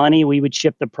take the money, we would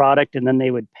ship the product, and then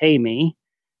they would pay me.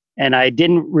 And I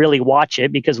didn't really watch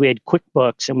it because we had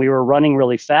QuickBooks and we were running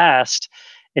really fast.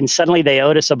 And suddenly they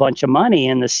owed us a bunch of money,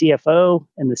 and the CFO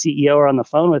and the CEO are on the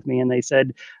phone with me, and they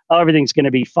said, oh, everything's going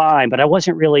to be fine. But I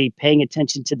wasn't really paying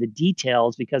attention to the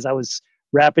details because I was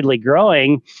rapidly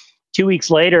growing. 2 weeks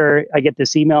later, I get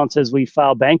this email and says, we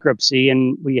filed bankruptcy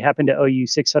and we happen to owe you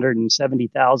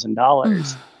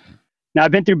 $670,000. Now,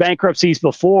 I've been through bankruptcies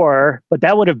before, but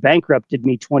that would have bankrupted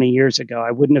me 20 years ago.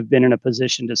 I wouldn't have been in a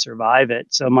position to survive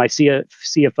it. So my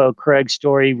CFO, Craig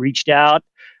Story, reached out.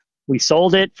 We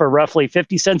sold it for roughly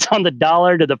 50 cents on the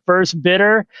dollar to the first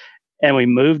bidder, and we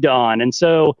moved on. And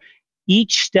so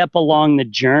each step along the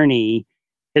journey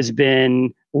has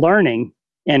been learning,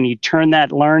 and you turn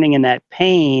that learning and that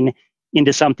pain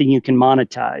into something you can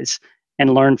monetize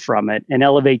and learn from it and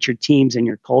elevate your teams and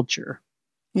your culture.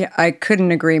 Yeah, I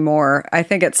couldn't agree more. I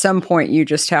think at some point you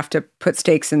just have to put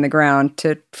stakes in the ground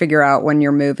to figure out when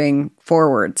you're moving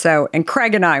forward. So, and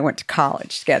Craig and I went to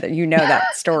college together. You know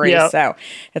that story. Yep. So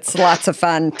it's lots of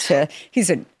fun he's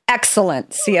an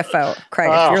excellent CFO, Craig,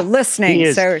 if you're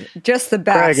listening. So just the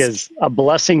best. Craig is a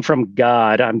blessing from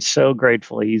God. I'm so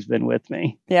grateful he's been with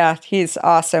me. Yeah, he's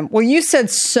awesome. Well, you said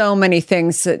so many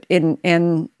things that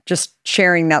in just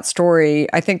sharing that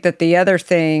story. I think that the other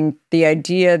thing, the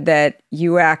idea that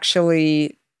you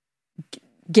actually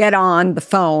get on the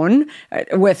phone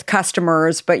with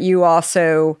customers, but you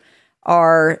also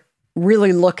are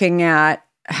really looking at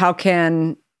how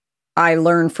can I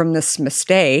learn from this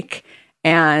mistake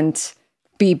and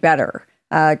be better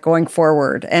going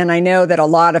forward. And I know that a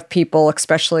lot of people,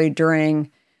 especially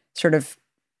during sort of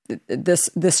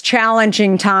this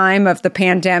challenging time of the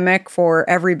pandemic for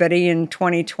everybody in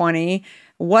 2020,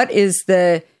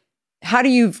 how do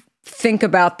you think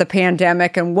about the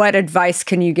pandemic, and what advice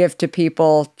can you give to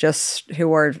people just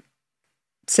who are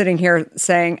sitting here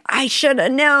saying, I should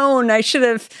have known, I should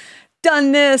have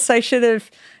done this, I should have,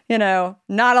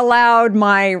 not allowed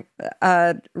my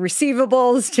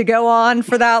receivables to go on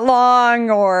for that long,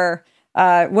 or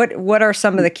what are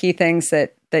some of the key things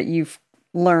that you've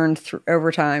learned over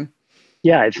time?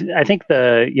 Yeah, I think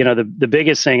the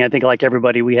biggest thing, I think like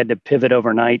everybody, we had to pivot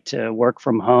overnight to work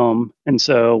from home. And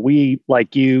so we,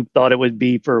 like you, thought it would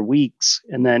be for weeks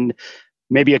and then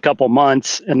maybe a couple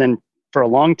months and then for a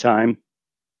long time.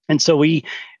 And so we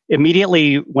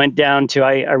immediately went down to,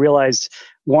 I realized,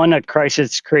 one, a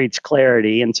crisis creates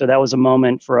clarity. And so that was a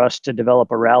moment for us to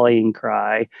develop a rallying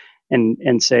cry and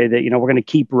say that, we're going to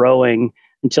keep rowing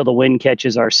until the wind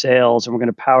catches our sails, and we're going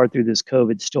to power through this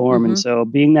COVID storm. And so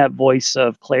being that voice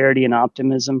of clarity and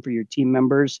optimism for your team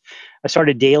members, I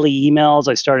started daily emails.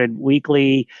 I started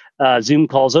weekly Zoom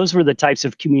calls. Those were the types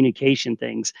of communication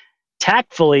things.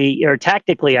 Tactically,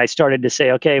 I started to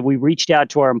say, okay, we reached out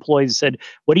to our employees and said,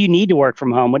 what do you need to work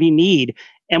from home? What do you need?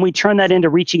 And we turned that into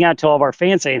reaching out to all of our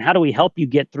fans saying, how do we help you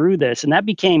get through this? And that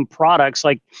became products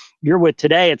like you're with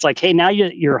today. It's like, hey, now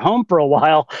you're home for a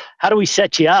while. How do we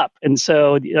set you up? And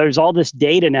so there's all this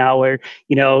data now where,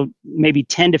 maybe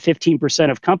 10 to 15%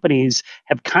 of companies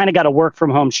have kind of got a work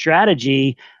from home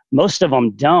strategy. Most of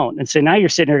them don't. And so now you're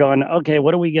sitting here going, okay,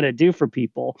 what are we going to do for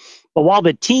people? But while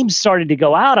the teams started to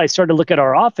go out, I started to look at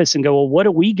our office and go, well, what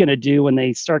are we going to do when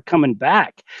they start coming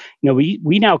back? We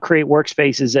now create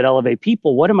workspaces that elevate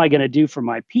people. What am I going to do for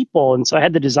my people? And so I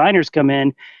had the designers come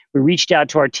in. We reached out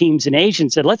to our teams in Asia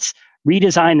and said, let's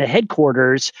redesign the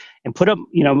headquarters and put up,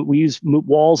 we use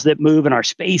walls that move and our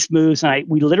space moves. And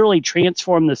we literally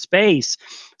transformed the space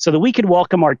so that we could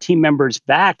welcome our team members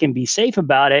back and be safe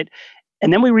about it.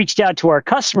 And then we reached out to our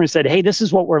customers and said, hey, this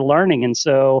is what we're learning. And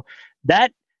so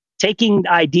that taking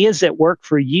ideas that work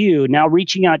for you, now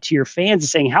reaching out to your fans and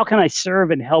saying, how can I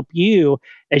serve and help you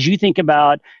as you think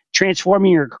about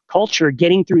transforming your culture,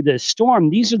 getting through this storm?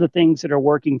 These are the things that are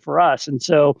working for us. And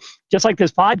so just like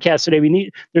this podcast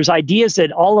today, there's ideas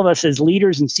that all of us as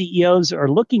leaders and CEOs are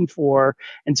looking for.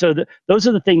 And so those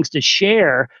are the things to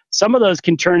share. Some of those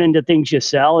can turn into things you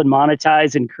sell and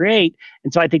monetize and create.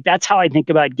 And so I think that's how I think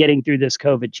about getting through this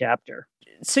COVID chapter.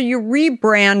 So you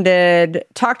rebranded.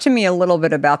 Talk to me a little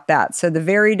bit about that. So the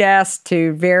Vari desk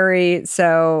to Vari.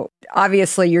 So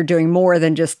obviously you're doing more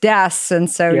than just desks. And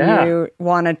so you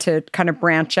wanted to kind of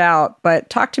branch out.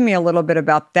 But talk to me a little bit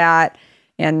about that.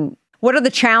 And what are the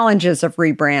challenges of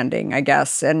rebranding, I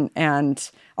guess? And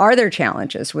are there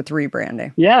challenges with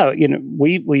rebranding? Yeah.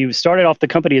 We started off the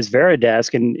company as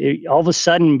Varidesk, and it all of a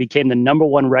sudden became the number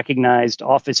one recognized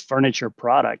office furniture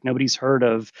product. Nobody's heard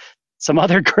of some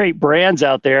other great brands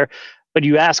out there, but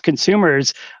you ask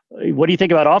consumers, what do you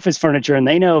think about office furniture? And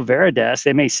they know Varidesk.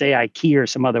 They may say IKEA or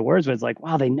some other words, but it's like,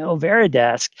 wow, they know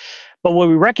Varidesk. But what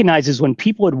we recognize is when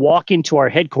people would walk into our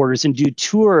headquarters and do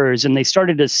tours and they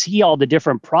started to see all the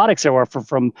different products there were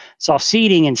from soft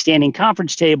seating and standing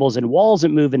conference tables and walls that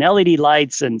move and LED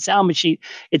lights and sound machine,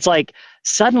 it's like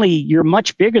suddenly you're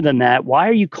much bigger than that. Why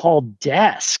are you called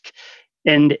desk?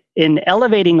 And in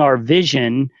elevating our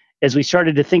vision, as we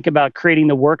started to think about creating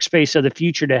the workspace of the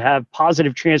future to have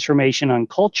positive transformation on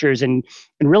cultures and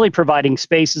really providing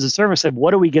space as a service of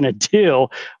what are we going to do?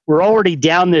 We're already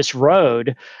down this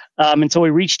road. And so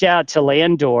we reached out to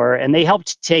Landor, and they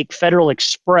helped take Federal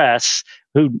Express,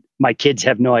 who my kids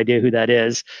have no idea who that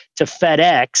is, to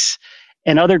FedEx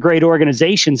and other great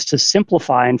organizations to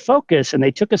simplify and focus. And they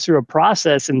took us through a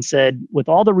process and said, with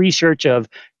all the research of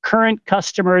current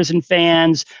customers and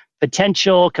fans,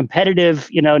 potential competitive,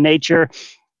 nature,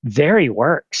 Vari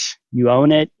works. You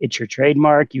own it. It's your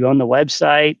trademark. You own the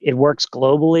website. It works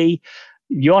globally.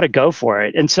 You ought to go for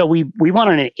it. And so we went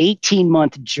on an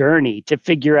 18-month journey to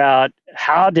figure out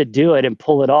how to do it and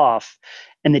pull it off.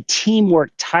 And the team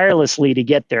worked tirelessly to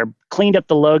get there. Cleaned up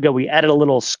the logo. We added a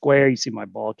little square. You see my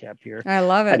ball cap here. I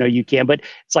love it. I know you can, but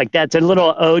it's like that's a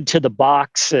little ode to the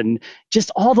box and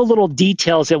just all the little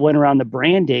details that went around the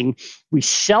branding. We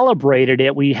celebrated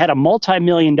it. We had a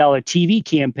multi-million-dollar TV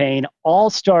campaign, all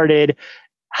started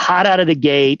hot out of the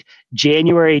gate,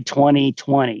 January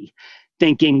 2020.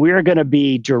 Thinking we're going to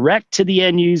be direct to the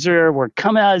end user. We're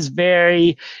coming out as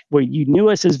Vari, where you knew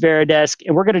us as Varidesk,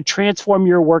 and we're going to transform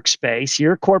your workspace,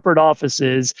 your corporate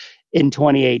offices in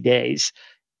 28 days.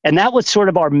 And that was sort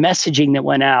of our messaging that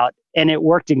went out. And it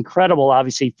worked incredible,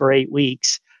 obviously, for 8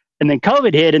 weeks. And then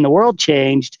COVID hit and the world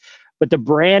changed, but the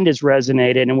brand has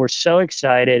resonated and we're so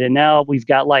excited. And now we've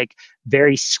got like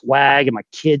Vari swag, and my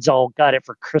kids all got it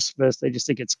for Christmas. They just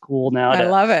think it's cool now. I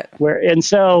love it. And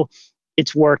so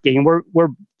it's working. And we're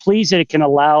pleased that it can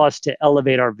allow us to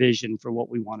elevate our vision for what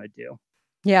we want to do.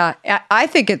 Yeah, I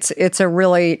think it's a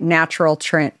really natural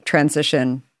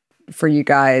transition for you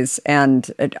guys.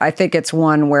 And I think it's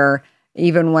one where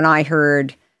even when I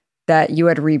heard that you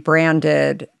had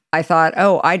rebranded, I thought,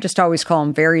 I just always call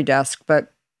them Varidesk,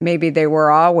 but maybe they were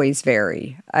always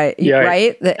Vari,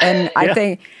 right? And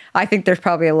yeah. I think there's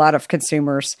probably a lot of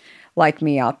consumers like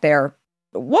me out there.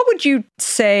 What would you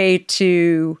say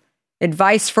to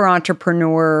advice for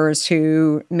entrepreneurs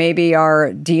who maybe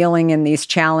are dealing in these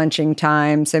challenging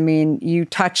times? I mean, you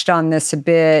touched on this a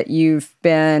bit. You've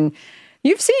seen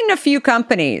a few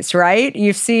companies, right?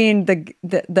 You've seen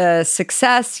the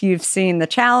success, you've seen the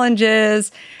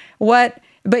challenges. But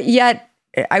yet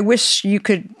I wish you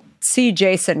could see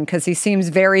Jason because he seems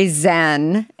very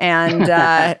zen and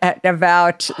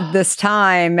about this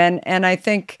time. And I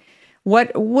think,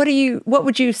 what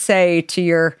would you say to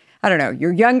your, I don't know,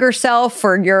 your younger self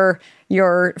or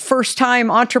your first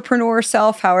time entrepreneur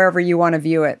self, however you want to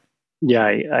view it?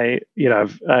 Yeah,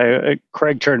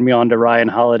 Craig turned me on to Ryan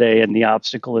Holiday and The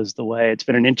Obstacle is the Way. It's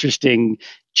been an interesting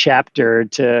chapter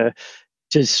to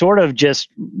sort of just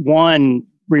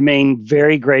remain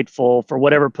very grateful for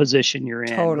whatever position you're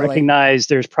in. Totally. Recognize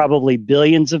there's probably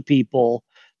billions of people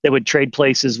that would trade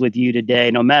places with you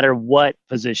today, no matter what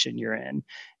position you're in.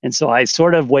 And so I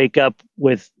sort of wake up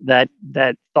with that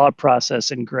thought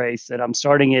process and grace that I'm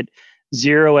starting at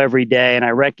zero every day, and I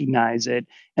recognize it.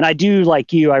 And I do,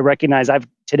 like you, I recognize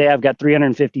today I've got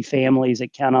 350 families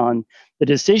that count on the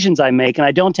decisions I make, and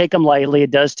I don't take them lightly.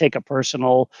 It does take a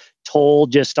personal toll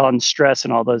just on stress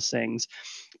and all those things.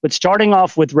 But starting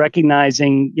off with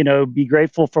recognizing, be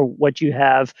grateful for what you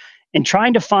have and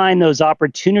trying to find those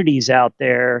opportunities out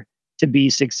there to be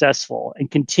successful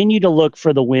and continue to look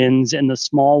for the wins and the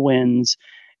small wins.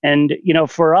 And,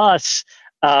 for us,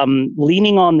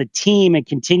 leaning on the team and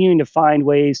continuing to find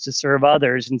ways to serve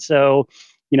others. And so,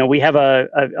 we have a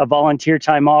volunteer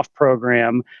time off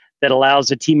program that allows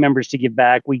the team members to give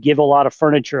back. We give a lot of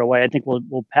furniture away. I think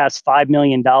we'll pass $5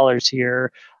 million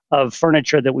here of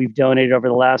furniture that we've donated over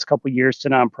the last couple of years to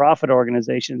nonprofit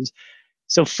organizations.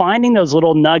 So finding those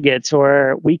little nuggets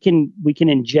where we can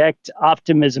inject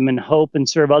optimism and hope and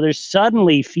serve others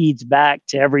suddenly feeds back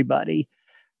to everybody.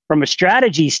 From a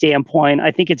strategy standpoint,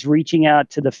 I think it's reaching out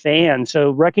to the fans.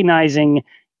 So recognizing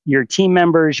your team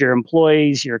members, your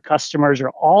employees, your customers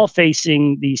are all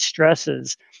facing these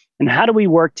stresses. And how do we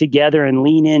work together and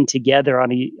lean in together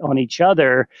on each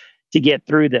other to get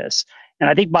through this? And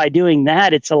I think by doing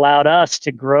that, it's allowed us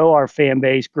to grow our fan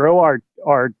base, grow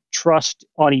our trust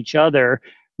on each other.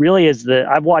 Really,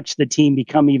 I've watched the team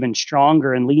become even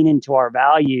stronger and lean into our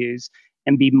values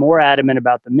and be more adamant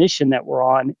about the mission that we're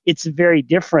on. It's very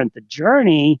different, the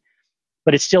journey,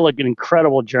 but it's still an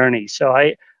incredible journey. So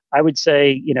I would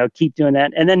say, keep doing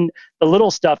that. And then the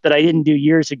little stuff that I didn't do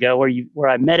years ago where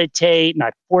I meditate and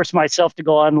I force myself to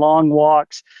go on long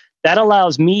walks, that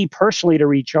allows me personally to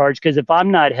recharge, because if I'm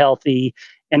not healthy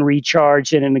and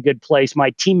recharged and in a good place,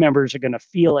 my team members are going to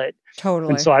feel it.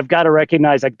 Totally. And so I've got to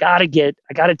recognize I got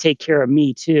to take care of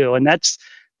me too. And that's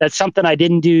something I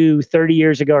didn't do 30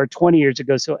 years ago or 20 years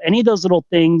ago. So any of those little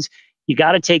things, you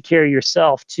got to take care of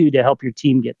yourself too to help your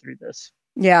team get through this.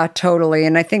 Yeah, totally.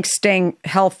 And I think staying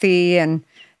healthy and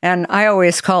I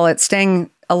always call it staying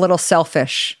a little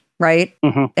selfish, right?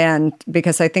 Mm-hmm. And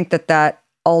because I think that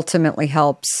ultimately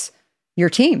helps your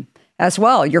team as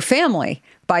well, your family,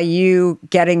 by you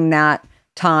getting that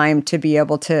time to be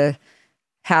able to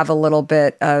have a little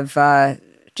bit of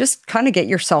just kind of get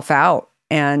yourself out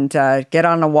and get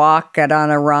on a walk, get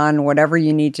on a run, whatever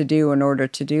you need to do in order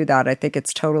to do that. I think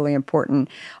it's totally important.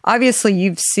 Obviously,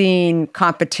 you've seen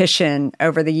competition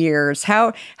over the years.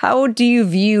 How do you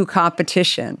view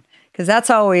competition? Because that's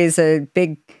always a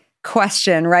big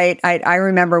question, right? I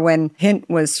remember when Hint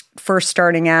was first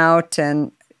starting out,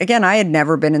 and again, I had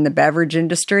never been in the beverage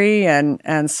industry,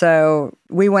 and so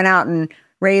we went out and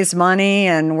raise money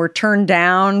and were turned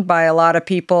down by a lot of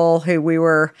people who we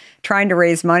were trying to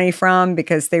raise money from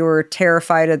because they were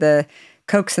terrified of the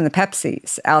Cokes and the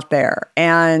Pepsis out there.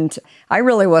 And I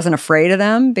really wasn't afraid of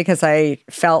them because I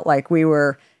felt like we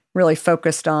were really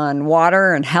focused on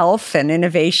water and health and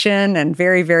innovation and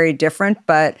very, very different,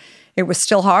 but it was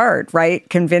still hard, right?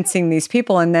 Convincing these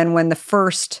people. And then when the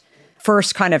first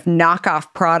kind of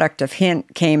knockoff product of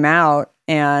Hint came out,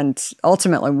 and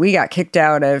ultimately, we got kicked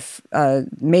out of a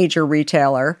major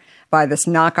retailer by this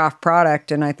knockoff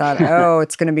product. And I thought, oh,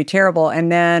 it's going to be terrible.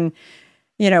 And then,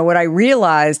 what I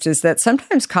realized is that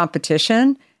sometimes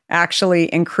competition actually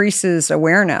increases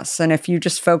awareness. And if you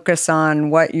just focus on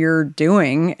what you're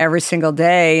doing every single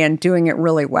day and doing it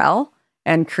really well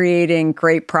and creating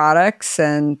great products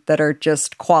and that are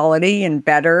just quality and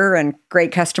better and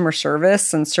great customer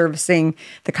service and servicing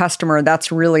the customer,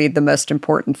 that's really the most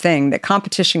important thing. That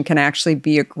competition can actually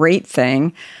be a great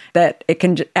thing, that it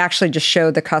can actually just show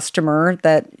the customer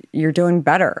that you're doing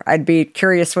better. I'd be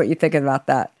curious what you think about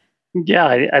that. Yeah,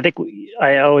 I think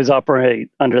I always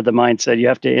operate under the mindset you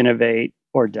have to innovate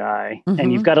or die. Mm-hmm.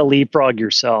 And you've got to leapfrog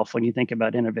yourself when you think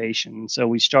about innovation. So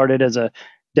we started as a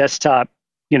desktop,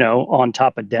 on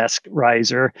top of desk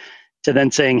riser, to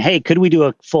then saying, hey, could we do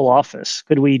a full office?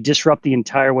 Could we disrupt the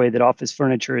entire way that office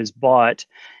furniture is bought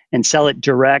and sell it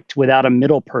direct without a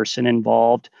middle person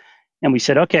involved? And we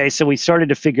said, okay, so we started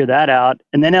to figure that out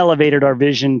and then elevated our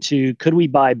vision to, could we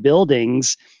buy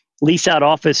buildings, lease out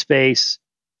office space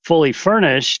fully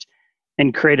furnished,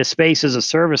 and create a space as a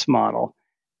service model.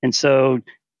 And so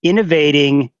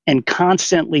innovating and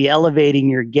constantly elevating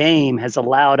your game has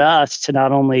allowed us to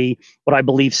not only, what I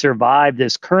believe, survive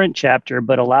this current chapter,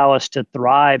 but allow us to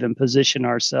thrive and position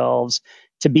ourselves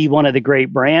to be one of the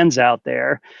great brands out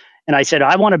there. And I said,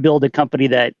 I want to build a company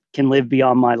that can live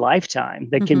beyond my lifetime,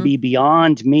 that can be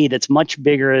beyond me, that's much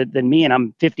bigger than me. And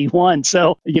I'm 51.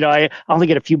 So, I only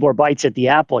get a few more bites at the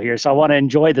apple here. So I want to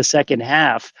enjoy the second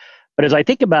half. But as I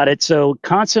think about it, so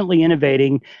constantly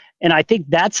innovating, and I think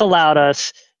that's allowed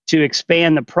us to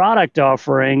expand the product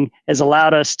offering, has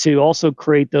allowed us to also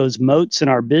create those moats in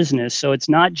our business. So it's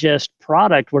not just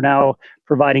product. We're now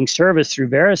providing service through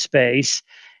Verispace.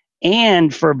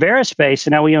 And for Verispace,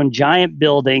 so now we own giant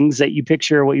buildings that you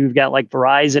picture what you've got like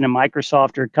Verizon and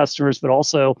Microsoft are customers, but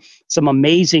also some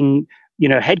amazing,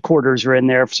 headquarters are in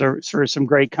there for some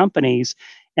great companies.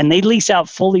 And they lease out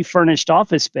fully furnished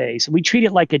office space. We treat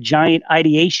it like a giant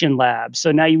ideation lab.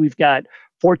 So now we've got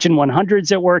Fortune 100s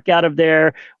that work out of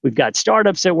there. We've got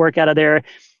startups that work out of there.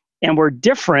 And we're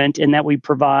different in that we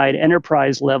provide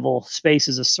enterprise level space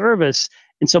as a service.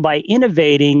 And so by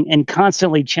innovating and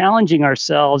constantly challenging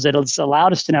ourselves, it's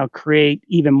allowed us to now create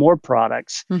even more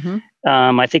products.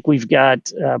 I think we've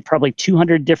got probably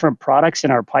 200 different products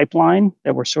in our pipeline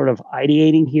that we're sort of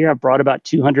ideating here. I've brought about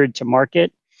 200 to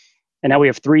market. And now we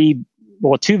have two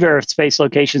Verispace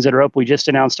locations that are open. We just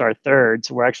announced our third.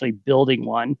 So we're actually building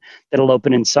one that'll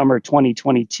open in summer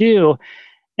 2022.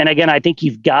 And again, I think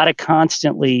you've got to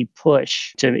constantly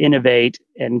push to innovate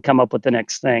and come up with the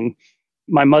next thing.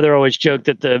 My mother always joked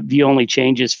that the view only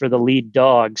changes for the lead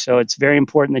dog. So it's very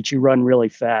important that you run really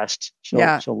fast. She'll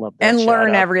love that. And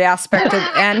learn every aspect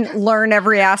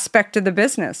of the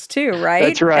business too, right?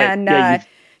 That's right. And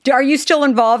are you still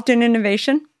involved in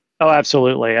innovation? Oh,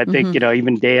 absolutely. I think,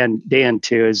 even Dan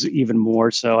too is even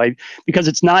more so. Because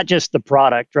it's not just the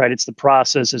product, right? It's the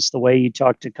process. It's the way you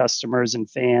talk to customers and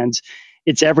fans.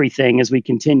 It's everything as we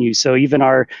continue. So even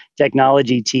our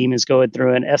technology team is going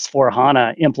through an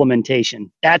S/4HANA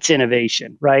implementation. That's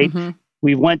innovation, right?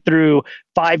 We went through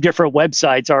 5 different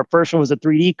websites. Our first one was a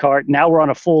 3D cart. Now we're on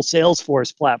a full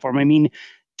Salesforce platform. I mean,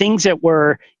 things that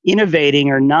we're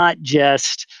innovating are not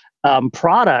just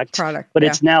product, but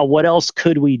it's now what else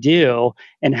could we do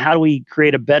and how do we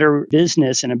create a better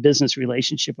business and a business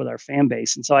relationship with our fan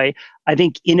base. And so I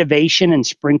think innovation and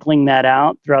sprinkling that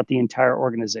out throughout the entire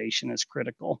organization is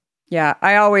critical. Yeah,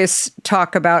 I always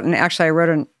talk about, and actually I wrote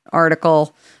an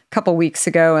article a couple weeks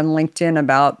ago on LinkedIn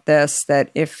about this,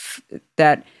 that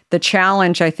the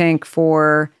challenge I think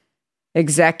for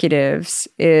executives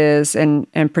is, and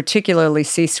particularly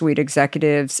C-suite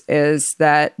executives, is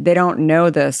that they don't know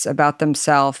this about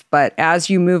themselves. But as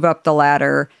you move up the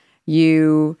ladder,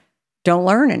 you don't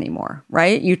learn anymore,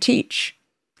 right? You teach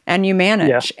and you manage.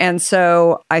 Yeah. And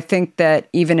so I think that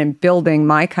even in building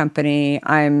my company,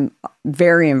 I'm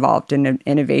very involved in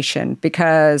innovation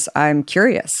because I'm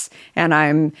curious and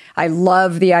I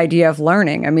love the idea of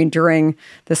learning. I mean, during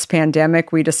this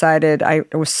pandemic, we decided I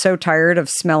was so tired of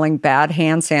smelling bad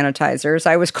hand sanitizers.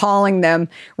 I was calling them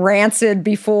rancid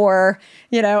before,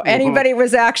 anybody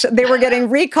was they were getting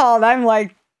recalled. I'm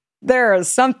like, there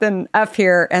is something up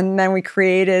here. And then we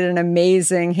created an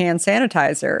amazing hand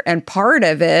sanitizer. And part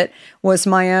of it was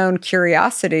my own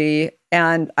curiosity.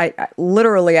 And I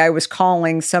was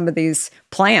calling some of these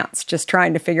plants, just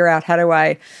trying to figure out how do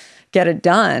I get it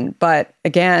done. But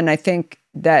again, I think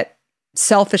that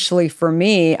selfishly for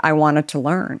me, I wanted to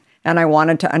learn and I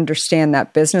wanted to understand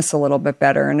that business a little bit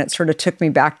better. And it sort of took me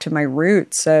back to my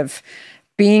roots of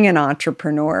being an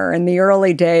entrepreneur in the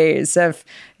early days of,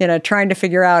 trying to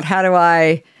figure out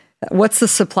what's the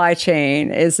supply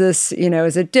chain? Is this,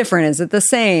 is it different? Is it the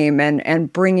same?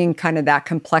 And bringing kind of that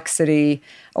complexity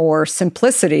or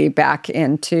simplicity back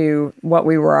into what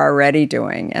we were already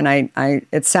doing. And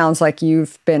it sounds like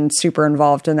you've been super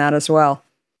involved in that as well.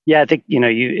 Yeah, I think,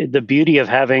 the beauty of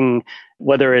having,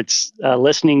 whether it's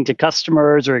listening to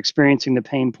customers or experiencing the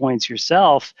pain points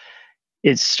yourself,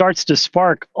 it starts to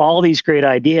spark all these great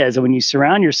ideas. And when you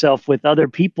surround yourself with other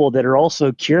people that are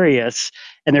also curious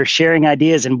and they're sharing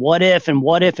ideas and what if, and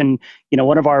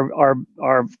one of our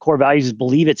core values is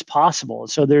believe it's possible.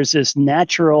 So there's this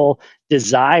natural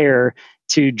desire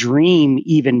to dream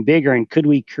even bigger. And could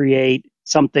we create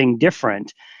something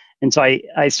different? And so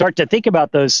I start to think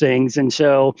about those things. And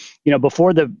so,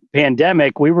 before the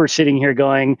pandemic, we were sitting here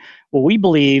going, well, we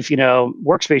believe,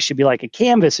 workspace should be like a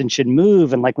canvas and should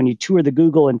move. And like when you tour the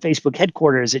Google and Facebook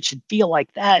headquarters, it should feel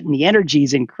like that. And the energy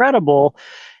is incredible.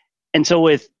 And so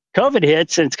with COVID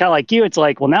hits, and it's kind of like you, it's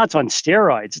like, well, now it's on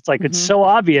steroids. It's like, it's so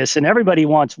obvious and everybody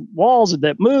wants walls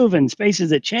that move and spaces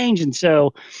that change. And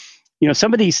so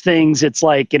some of these things, it's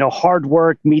like, hard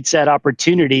work meets that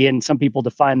opportunity. And some people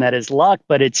define that as luck,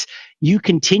 but it's you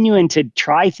continuing to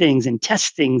try things and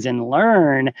test things and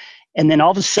learn. And then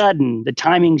all of a sudden the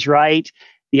timing's right.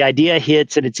 The idea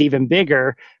hits and it's even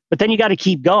bigger. But then you got to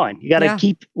keep going. You got to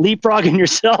keep leapfrogging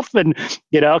yourself, and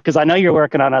because I know you're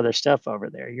working on other stuff over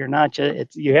there. You're not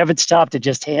just you haven't stopped at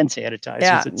just hand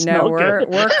sanitizers. Yeah,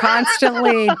 we're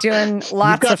constantly doing lots of fun stuff.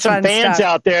 You've got some fans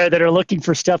out there that are looking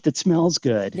for stuff that smells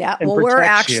good. Yeah, well, we're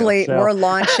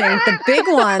launching the big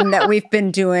one that we've been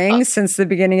doing since the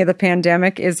beginning of the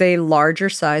pandemic is a larger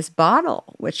size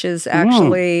bottle, which is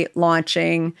actually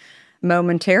launching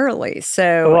momentarily.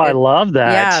 So I love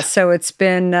that. Yeah. So it's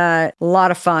been a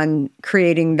lot of fun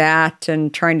creating that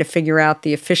and trying to figure out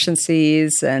the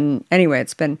efficiencies. And anyway,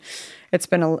 it's been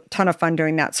a ton of fun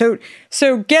doing that.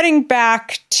 So getting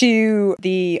back to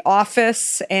the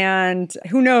office, and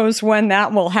who knows when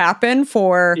that will happen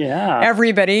for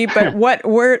everybody, but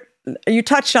you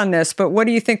touched on this, but what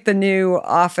do you think the new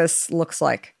office looks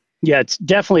like? Yeah, it's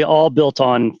definitely all built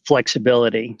on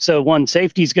flexibility. So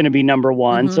safety is going to be number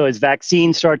one. So as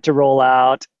vaccines start to roll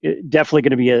out, definitely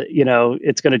going to be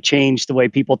it's going to change the way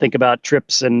people think about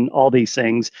trips and all these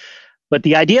things. But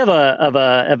the idea of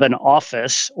an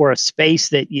office or a space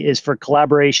that is for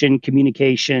collaboration,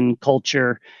 communication,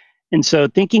 culture. And so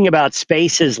thinking about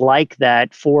spaces like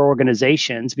that for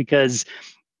organizations, because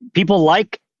people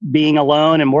like being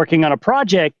alone and working on a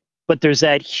project, but there's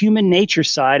that human nature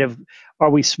side of, are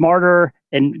we smarter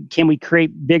and can we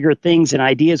create bigger things and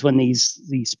ideas when these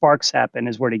sparks happen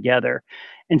as we're together?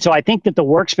 And so I think that the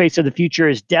workspace of the future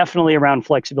is definitely around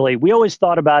flexibility. We always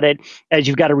thought about it as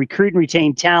you've got to recruit and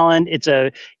retain talent.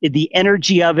 The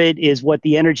energy of it is what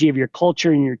the energy of your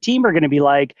culture and your team are going to be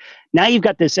like. Now you've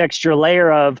got this extra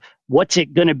layer of what's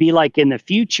it going to be like in the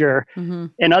future,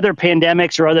 and other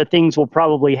pandemics or other things will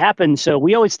probably happen. So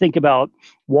we always think about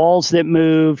walls that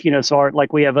move,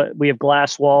 like we have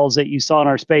glass walls that you saw in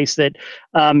our space that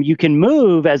you can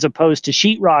move, as opposed to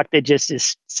sheetrock that just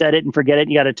is set it and forget it.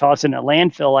 And you got to toss it in a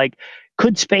landfill. Like,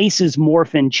 could spaces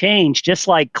morph and change, just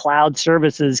like cloud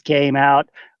services came out,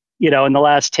 in the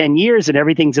last 10 years and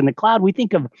everything's in the cloud? We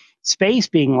think of space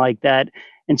being like that.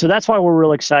 And so that's why we're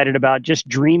real excited about just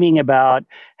dreaming about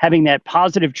having that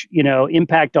positive,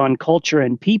 impact on culture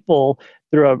and people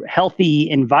through a healthy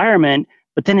environment.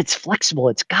 But then it's flexible.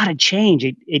 It's got to change.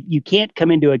 You can't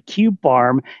come into a cube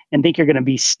farm and think you're going to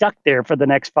be stuck there for the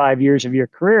next 5 years of your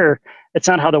career. That's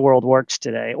not how the world works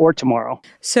today or tomorrow.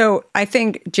 So I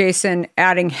think, Jason,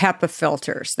 adding HEPA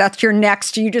filters, that's your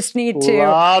next. You just need to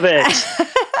love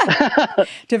it.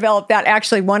 Develop that.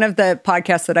 Actually, one of the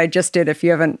podcasts that I just did, if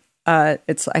you haven't, I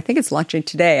think it's launching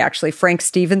today, actually. Frank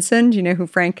Stevenson. Do you know who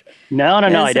Frank is? No,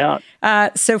 I don't.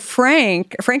 So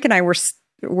Frank and I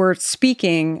were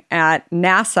speaking at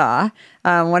NASA,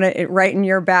 right in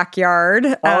your backyard.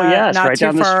 Oh, yes, not right too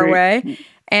down the far street. away.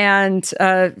 And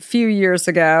a few years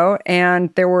ago,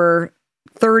 and there were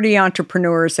 30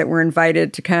 entrepreneurs that were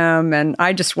invited to come, and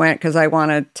I just went because I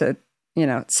wanted to,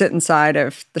 sit inside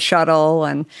of the shuttle,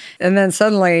 and then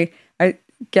suddenly I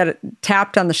get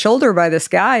tapped on the shoulder by this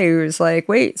guy who was like,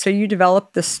 "Wait, so you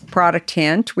developed this product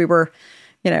hint?" We were,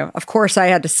 of course I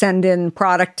had to send in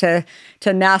product to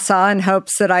NASA in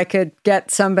hopes that I could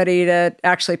get somebody to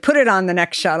actually put it on the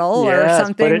next shuttle or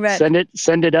something.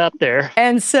 Send it up there.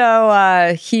 And so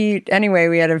we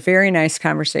had a very nice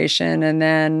conversation. And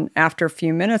then after a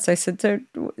few minutes, I said,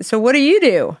 so what do you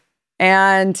do?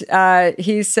 And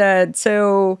he said,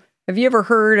 so have you ever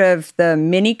heard of the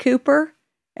Mini Cooper?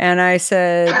 And I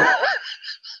said,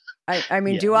 I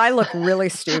mean, do I look really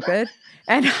stupid?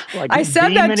 And like I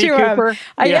said that to him.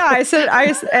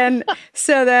 And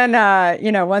so then,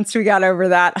 once we got over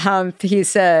that hump, he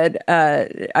said,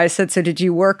 I said, so did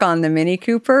you work on the Mini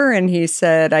Cooper? And he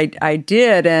said, I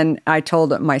did. And I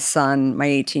told him my son, my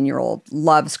 18-year-old,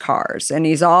 loves cars. And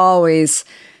he's always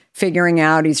figuring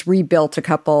out, he's rebuilt a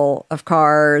couple of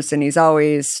cars, and he's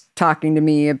always talking to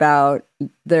me about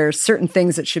there's certain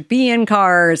things that should be in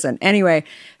cars. And anyway,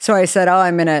 so I said,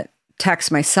 I'm going to text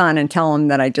my son and tell him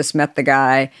that I just met the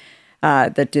guy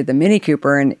that did the Mini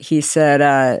Cooper. And he said,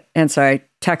 and so I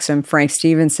texted him Frank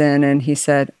Stevenson, and he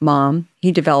said, Mom,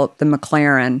 he developed the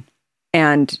McLaren,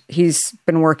 and he's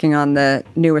been working on the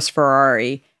newest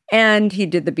Ferrari, and he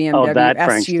did the BMW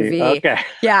SUV. Okay.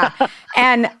 Yeah.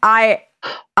 And I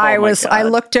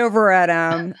looked over at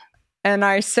him and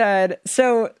I said,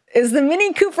 so is the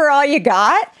Mini Cooper all you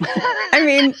got? I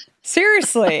mean,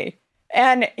 seriously.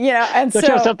 And, and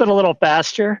so something a little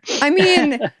faster. I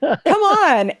mean, come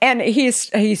on. And he's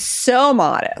so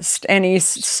modest and he's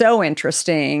so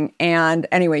interesting. And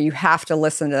anyway, you have to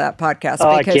listen to that podcast.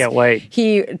 I can't wait.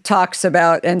 He talks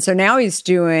about, and so now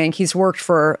he's worked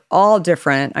for all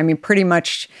different, pretty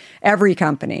much every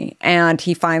company. And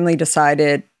he finally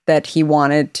decided that he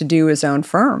wanted to do his own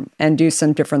firm and do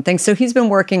some different things. So he's been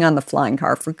working on the flying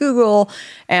car for Google.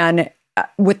 And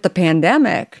with the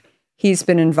pandemic, he's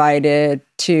been invited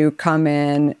to come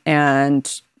in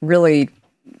and really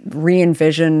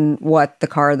re-envision what the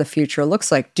car of the future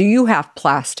looks like. Do you have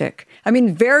plastic?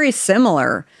 Very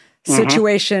similar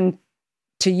situation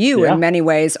to you in many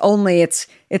ways, only it's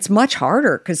much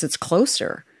harder because it's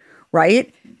closer,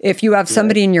 right? If you have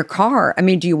somebody in your car,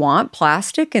 do you want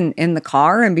plastic in the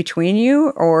car in between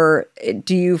you? Or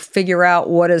do you figure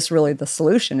out what is really the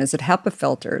solution? Is it HEPA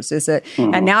filters? Is it,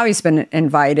 and now he's been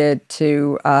invited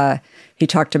to, he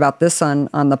talked about this on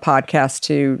the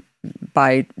podcast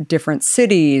by different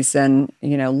cities and,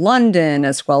 London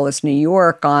as well as New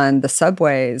York on the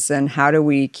subways and how do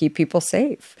we keep people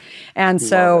safe? And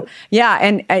so,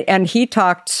 and he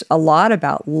talked a lot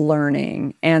about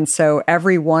learning. And so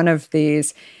every one of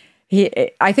these,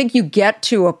 I think you get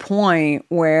to a point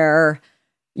where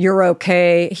you're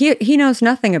okay. He knows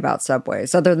nothing about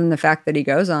subways other than the fact that he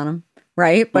goes on them,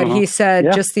 right? But he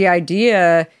said just the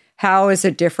idea, how is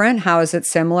it different? How is it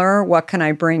similar? What can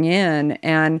I bring in?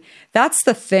 And that's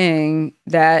the thing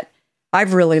that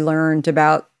I've really learned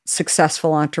about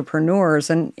successful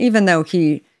entrepreneurs. And even though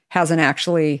he hasn't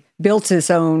actually built his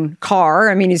own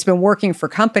car, he's been working for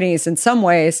companies. In some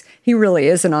ways, he really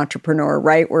is an entrepreneur,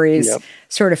 right? Where he's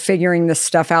sort of figuring this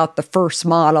stuff out, the first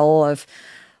model of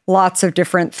lots of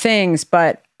different things.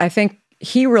 But I think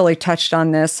he really touched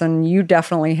on this, and you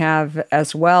definitely have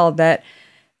as well, that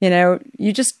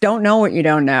you just don't know what you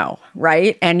don't know,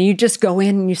 right? And you just go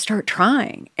in and you start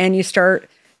trying and you start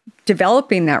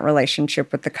developing that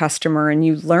relationship with the customer and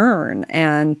you learn.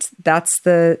 And that's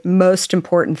the most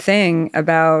important thing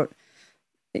about,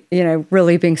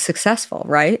 really being successful,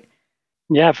 right?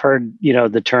 Yeah, I've heard,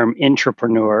 the term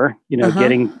intrapreneur,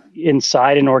 getting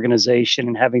inside an organization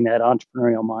and having that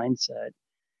entrepreneurial mindset.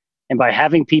 And by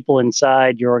having people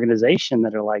inside your organization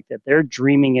that are like that, they're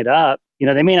dreaming it up.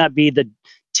 They may not be the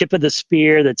tip of the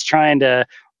spear that's trying to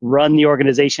run the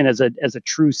organization as a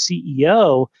true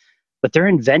CEO, but they're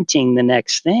inventing the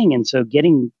next thing. And so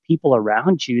getting people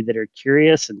around you that are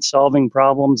curious and solving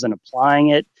problems and applying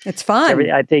it. It's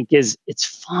fun. I think it's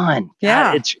fun.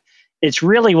 Yeah. God, it's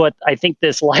really what I think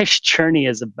this life's journey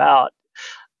is about.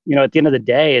 At the end of the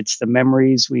day, it's the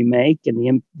memories we make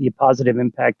and the positive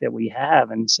impact that we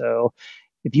have. And so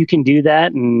if you can do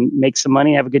that and make some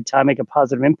money, have a good time, make a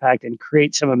positive impact and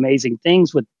create some amazing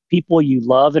things with people you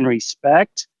love and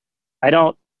respect,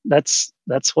 that's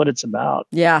what it's about.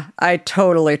 Yeah, I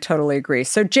totally agree.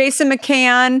 So Jason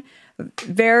McCann,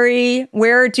 Vari,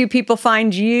 where do people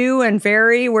find you? And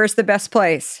Vari, where's the best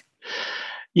place?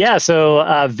 Yeah,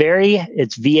 so Vari,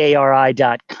 it's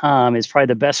VARI.com is probably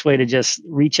the best way to just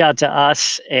reach out to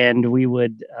us. And we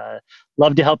would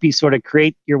love to help you sort of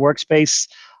create your workspace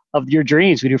of your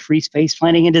dreams. We do free space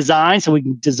planning and design, so we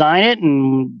can design it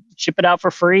and ship it out for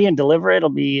free and deliver it. It'll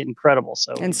be incredible.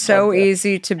 So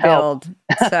easy to build.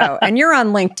 And you're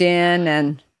on LinkedIn,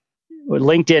 and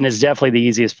LinkedIn is definitely the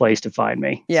easiest place to find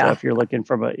me. Yeah. So if you're looking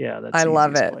for that's I the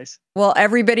love it. Place. Well,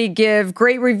 everybody give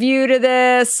great review to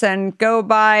this and go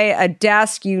buy a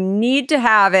desk. You need to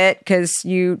have it because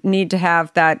you need to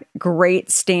have that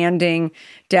great standing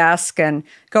desk, and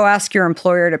go ask your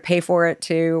employer to pay for it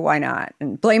too. Why not?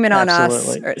 And blame it on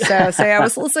Absolutely. us. So say, I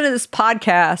was listening to this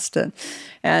podcast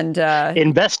and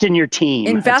invest in your team.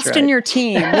 Invest in your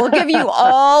team. We'll give you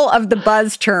all of the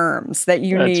buzz terms that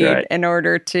you need in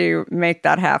order to make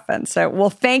that happen. So, well,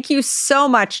 thank you so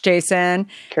much, Jason.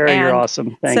 Carrie, you're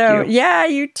awesome. Thank you. Yeah,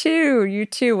 you too. You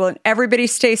too. Well, everybody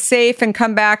stay safe and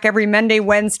come back every Monday,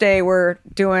 Wednesday. We're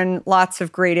doing lots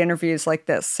of great interviews like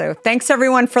this. So thanks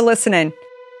everyone for listening.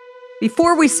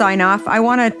 Before we sign off, I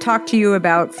want to talk to you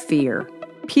about fear.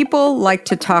 People like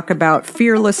to talk about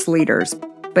fearless leaders,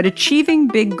 but achieving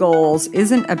big goals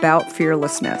isn't about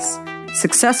fearlessness.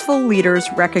 Successful leaders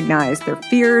recognize their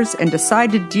fears and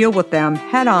decide to deal with them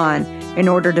head on in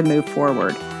order to move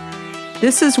forward.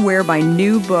 This is where my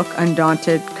new book,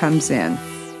 Undaunted, comes in.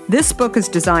 This book is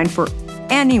designed for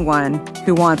anyone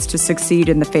who wants to succeed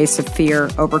in the face of fear,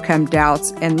 overcome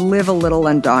doubts, and live a little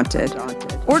undaunted.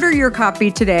 Order your copy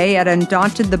today at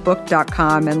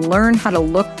undauntedthebook.com and learn how to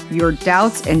look your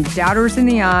doubts and doubters in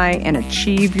the eye and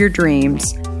achieve your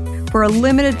dreams. For a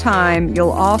limited time,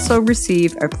 you'll also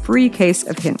receive a free case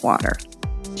of hint water.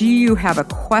 Do you have a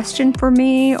question for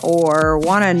me or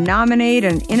want to nominate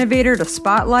an innovator to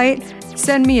spotlight?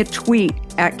 Send me a tweet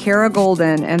at Kara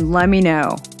Golden and let me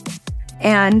know.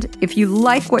 And if you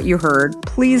like what you heard,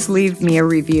 please leave me a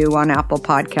review on Apple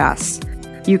Podcasts.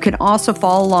 You can also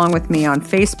follow along with me on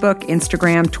Facebook,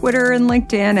 Instagram, Twitter, and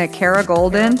LinkedIn at Kara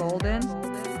Golden.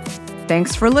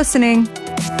 Thanks for listening.